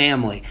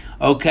 family.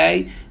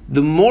 Okay?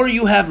 The more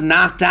you have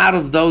knocked out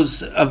of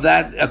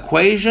that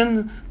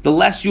equation, the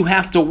less you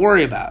have to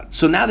worry about.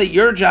 So now that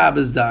your job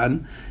is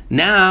done,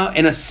 now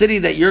in a city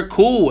that you're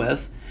cool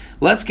with,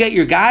 let's get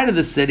your guy to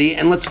the city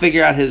and let's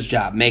figure out his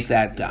job. Make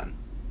that done.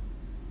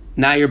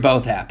 Now you're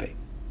both happy.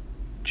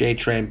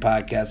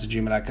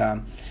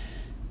 jtrainpodcast@gmail.com.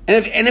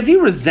 And if he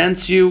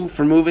resents you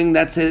for moving,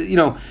 that's his,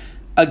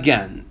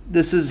 again,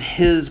 this is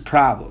his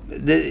problem.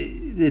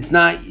 It's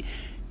not,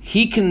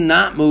 he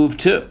cannot move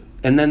too.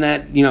 And then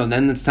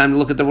then it's time to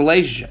look at the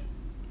relationship.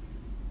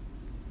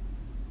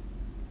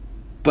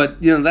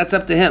 But, that's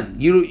up to him.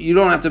 You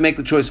don't have to make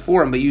the choice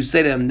for him, but you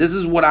say to him, this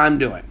is what I'm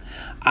doing.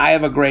 I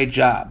have a great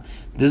job.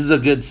 This is a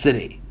good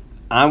city.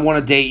 I want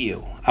to date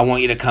you. I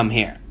want you to come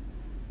here.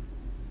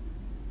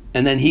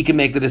 And then he can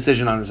make the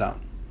decision on his own.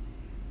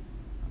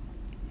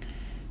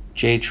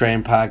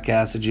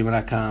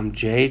 jtrainpodcast@gmail.com.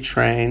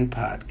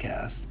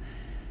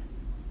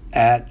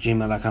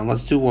 jtrainpodcast@gmail.com.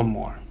 Let's do one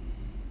more.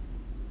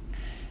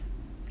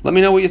 Let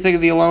me know what you think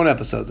of the Alone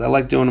episodes. I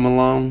like doing them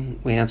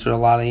alone. We answer a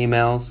lot of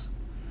emails.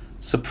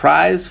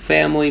 Surprise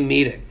family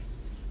meeting.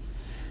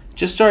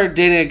 Just started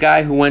dating a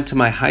guy who went to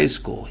my high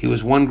school. He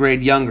was 1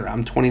 grade younger.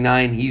 I'm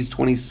 29. He's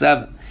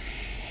 27.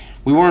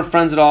 We weren't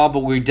friends at all,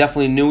 but we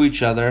definitely knew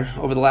each other.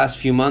 Over the last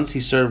few months, he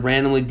started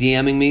randomly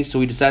DMing me, so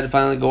we decided to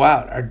finally go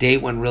out. Our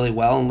date went really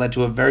well and led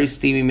to a very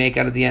steamy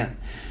makeout at the end.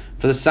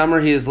 For the summer,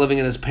 he is living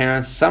in his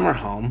parents' summer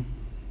home,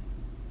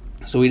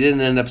 so we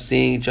didn't end up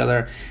seeing each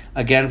other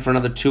again for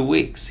another 2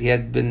 weeks. He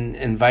had been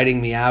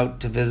inviting me out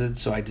to visit,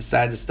 so I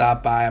decided to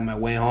stop by on my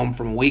way home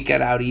from a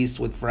weekend out east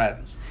with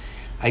friends.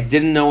 I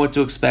didn't know what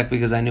to expect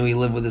because I knew he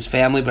lived with his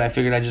family, but I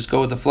figured I'd just go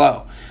with the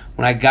flow.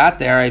 When I got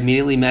there, I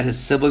immediately met his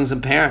siblings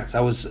and parents. I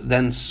was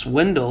then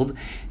swindled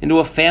into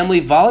a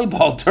family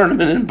volleyball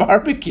tournament and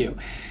barbecue.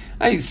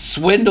 I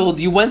swindled.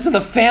 You went to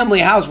the family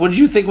house. What did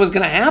you think was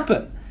going to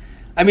happen?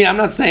 I mean, I'm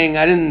not saying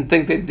I didn't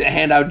think they'd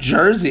hand out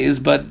jerseys,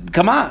 but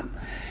come on.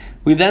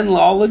 We then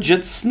all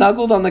legit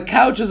snuggled on the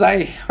couch as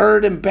I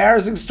heard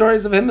embarrassing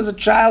stories of him as a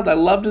child. I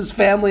loved his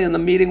family and the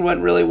meeting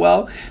went really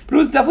well, but it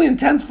was definitely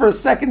intense for a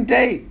second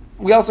date.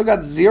 We also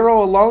got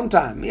 0 alone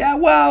time. Yeah,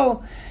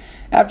 well,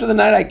 after the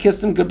night I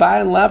kissed him goodbye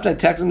and left. I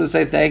texted him to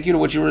say thank you, to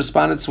which he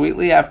responded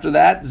sweetly. After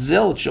that,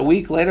 zilch. A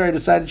week later, I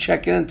decided to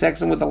check in and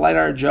text him with a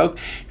lighthearted joke.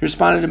 He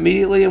responded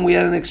immediately and we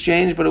had an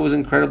exchange, but it was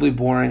incredibly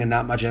boring and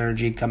not much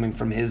energy coming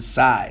from his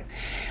side.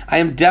 I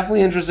am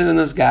definitely interested in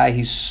this guy.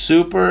 He's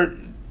super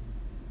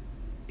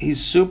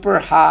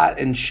hot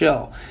and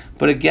chill.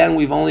 But again,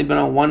 we've only been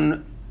on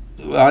one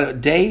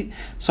date,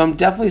 so I'm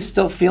definitely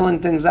still feeling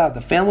things out.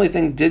 The family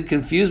thing did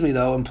confuse me,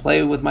 though, and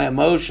play with my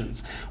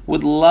emotions.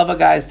 Would love a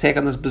guy's take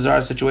on this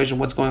bizarre situation.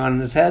 What's going on in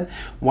his head?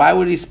 Why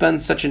would he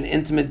spend such an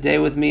intimate day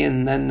with me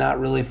and then not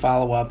really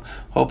follow up?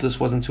 Hope this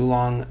wasn't too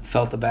long.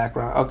 Felt the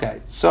background.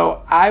 Okay,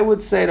 so I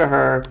would say to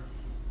her,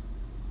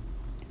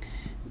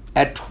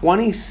 at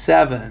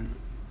 27,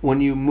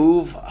 when you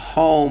move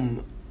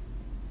home,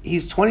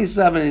 he's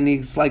 27 and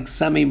he's like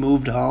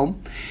semi-moved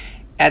home.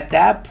 At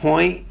that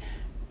point,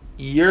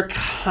 you're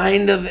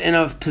kind of in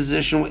a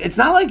position. It's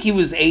not like he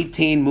was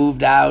 18,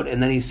 moved out,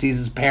 and then he sees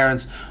his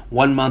parents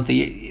 1 month a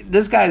year.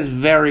 This guy's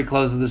very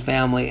close with his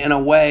family in a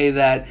way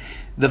that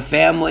the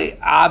family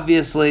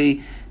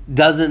obviously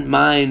doesn't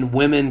mind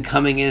women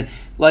coming in.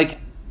 Like,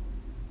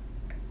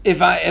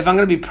 if I'm going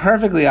to be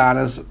perfectly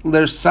honest,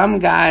 there's some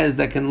guys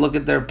that can look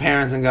at their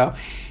parents and go,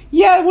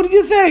 yeah, what do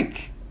you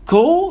think?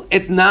 Cool?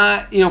 It's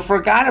not, for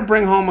a guy to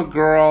bring home a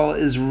girl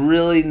is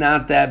really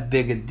not that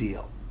big a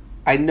deal.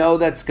 I know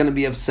that's going to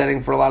be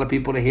upsetting for a lot of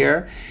people to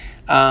hear,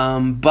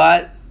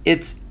 but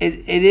it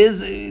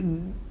is.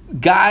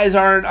 Guys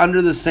aren't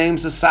under the same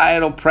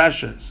societal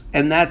pressures,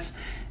 and this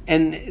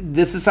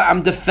is,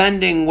 I'm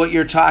defending what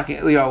you're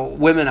talking.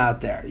 Women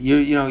out there,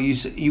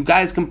 you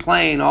guys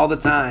complain all the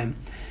time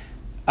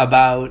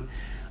about,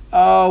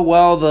 oh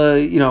well,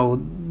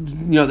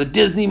 the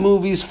Disney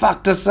movies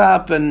fucked us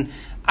up, and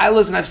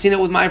I've seen it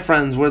with my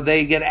friends where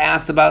they get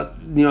asked about,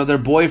 their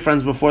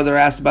boyfriends before they're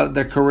asked about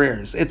their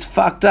careers. It's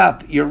fucked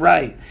up. You're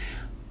right.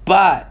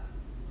 But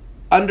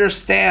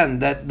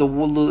understand that the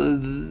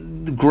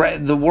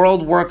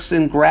world works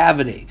in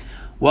gravity.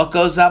 What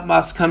goes up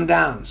must come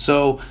down.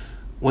 So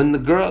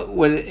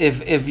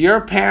if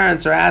your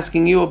parents are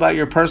asking you about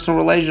your personal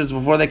relationships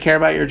before they care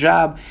about your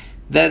job,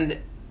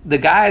 then the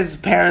guy's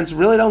parents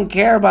really don't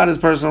care about his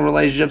personal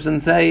relationships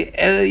and say,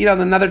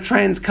 another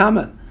train's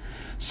coming.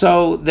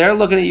 So they're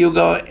looking at you,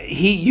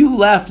 you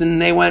left,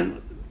 and they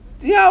went,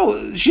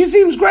 she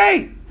seems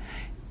great.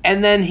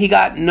 And then he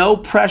got no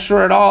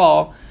pressure at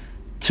all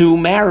to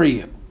marry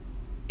you.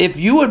 If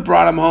you had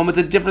brought him home, it's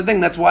a different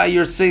thing. That's why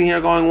you're sitting here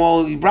going,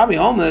 well, you brought me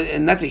home,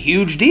 and that's a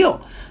huge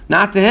deal.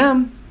 Not to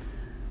him.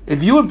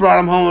 If you had brought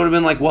him home, it would have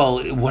been like,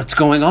 well, what's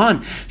going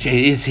on? Do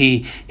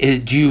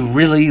you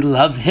really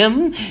love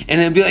him?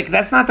 And it'd be like,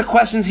 that's not the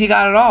questions he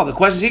got at all. The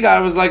questions he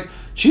got was like,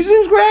 she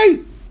seems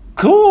great.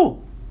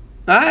 Cool.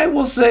 All right,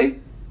 we'll see.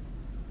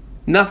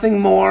 Nothing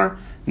more,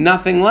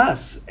 nothing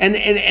less.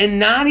 And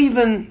not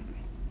even,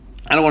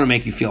 I don't want to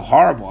make you feel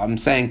horrible. I'm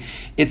saying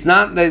it's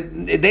not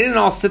that they didn't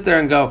all sit there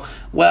and go,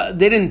 well,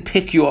 they didn't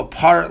pick you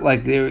apart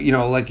like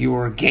like you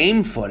were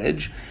game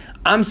footage.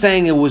 I'm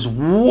saying it was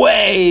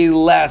way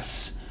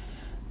less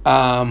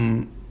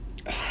thorough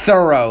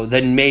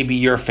than maybe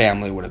your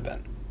family would have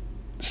been.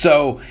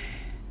 So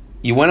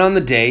you went on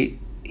the date.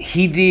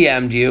 He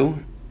DM'd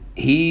you.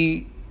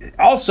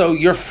 Also,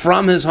 you're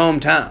from his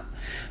hometown.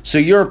 So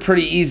you're a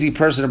pretty easy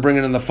person to bring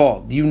into the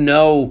fold. You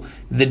know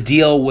the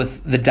deal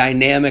with the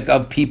dynamic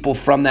of people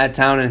from that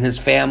town and his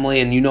family,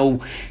 and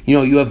you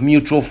have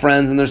mutual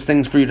friends, and there's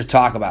things for you to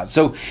talk about.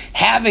 So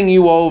having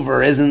you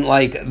over isn't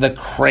like the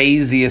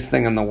craziest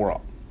thing in the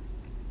world.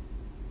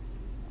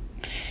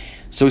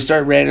 So we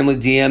started randomly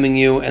DMing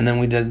you, and then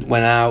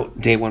went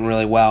out. Date went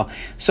really well.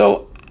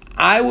 So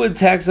I would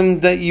text him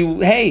that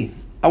hey,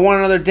 I want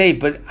another date,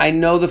 but I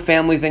know the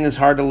family thing is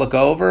hard to look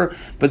over,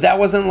 but that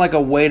wasn't like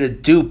a way to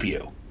dupe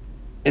you.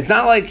 It's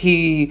not like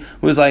he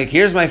was like,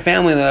 here's my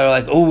family, and they're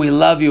like, oh, we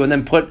love you, and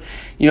then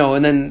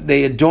and then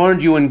they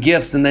adorned you in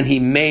gifts, and then he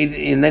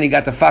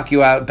got to fuck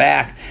you out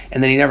back,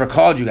 and then he never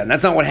called you again.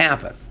 That's not what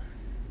happened.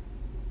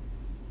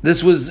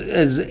 This was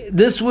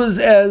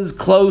as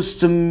close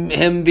to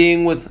him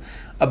being with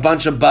a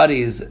bunch of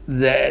buddies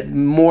that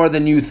more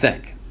than you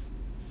think.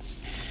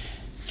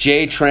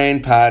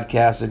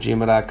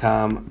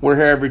 jtrainpodcast@gmail.com. We're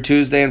here every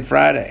Tuesday and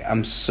Friday.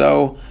 I'm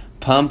so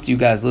pumped you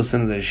guys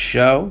listen to this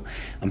show.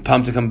 I'm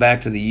pumped to come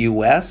back to the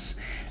U.S.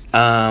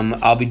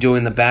 I'll be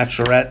doing The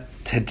Bachelorette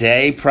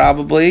today,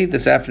 probably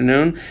this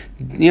afternoon.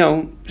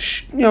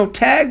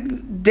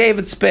 Tag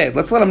David Spade.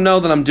 Let's let him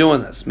know that I'm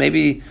doing this.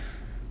 Maybe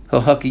he'll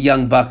hook a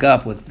young buck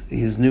up with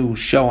his new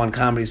show on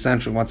Comedy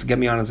Central. Wants to get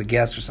me on as a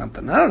guest or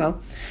something. I don't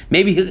know.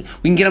 Maybe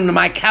we can get him to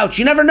my couch.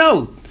 You never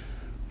know.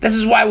 This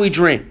is why we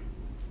dream.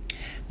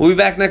 We'll be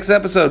back next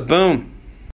episode. Boom.